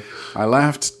 Yeah. I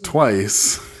laughed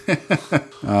twice.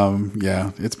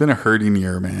 Yeah, it's been a hurting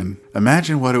year, man.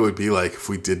 Imagine what it would be like if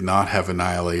we did not have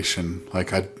Annihilation.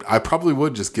 Like, I probably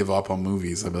would just give up on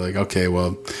movies. I'd be like, okay,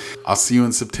 well, I'll see you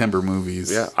in September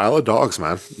movies. Yeah, Isle of Dogs,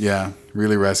 man. Yeah,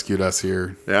 really rescued us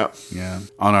here. Yeah. Yeah,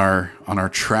 on our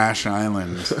trash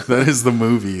island that is the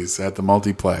movies at the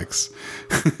multiplex.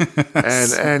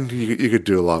 And you could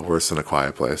do a lot worse than A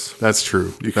Quiet Place. That's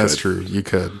true. That's true. You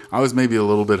could. I was maybe a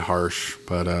little bit harsh,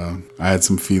 but I had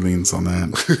some feelings on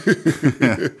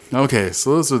that. Okay,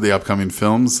 so those are the upcoming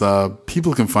films.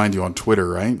 People can find you on Twitter,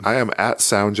 right? I am at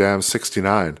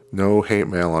SoundJam69. No hate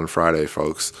mail on Friday,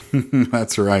 folks.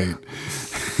 That's right.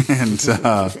 And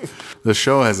the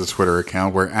show has a Twitter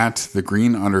account. We're at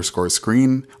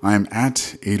 @thegreen_screen. I'm at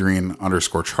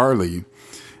Adrian_Charlie.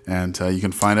 And you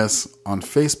can find us on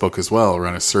Facebook as well.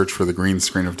 Run a search for The Green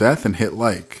Screen of Death and hit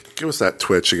like. Give us that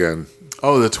Twitch again.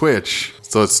 Oh, the Twitch.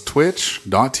 So it's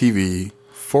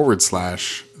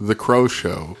twitch.tv/The Crow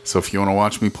Show. So if you want to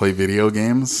watch me play video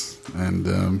games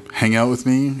and hang out with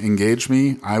me, engage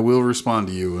me, I will respond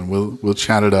to you and we'll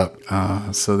chat it up.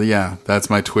 So yeah, that's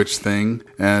my Twitch thing.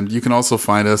 And you can also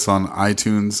find us on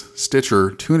iTunes,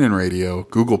 Stitcher, TuneIn Radio,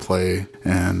 Google Play,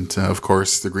 and of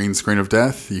course, The Green Screen of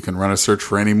Death. You can run a search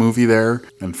for any movie there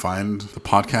and find the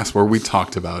podcast where we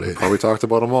talked about it. Or we talked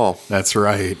about them all. That's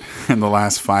right. In the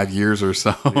last 5 years or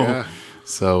so. Yeah.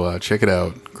 So check it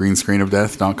out,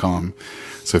 greenscreenofdeath.com.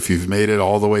 So if you've made it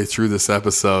all the way through this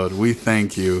episode, we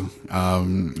thank you.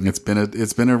 It's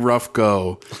been a rough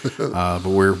go, but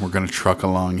we're going to truck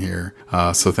along here.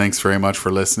 So thanks very much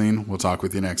for listening. We'll talk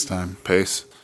with you next time. Peace.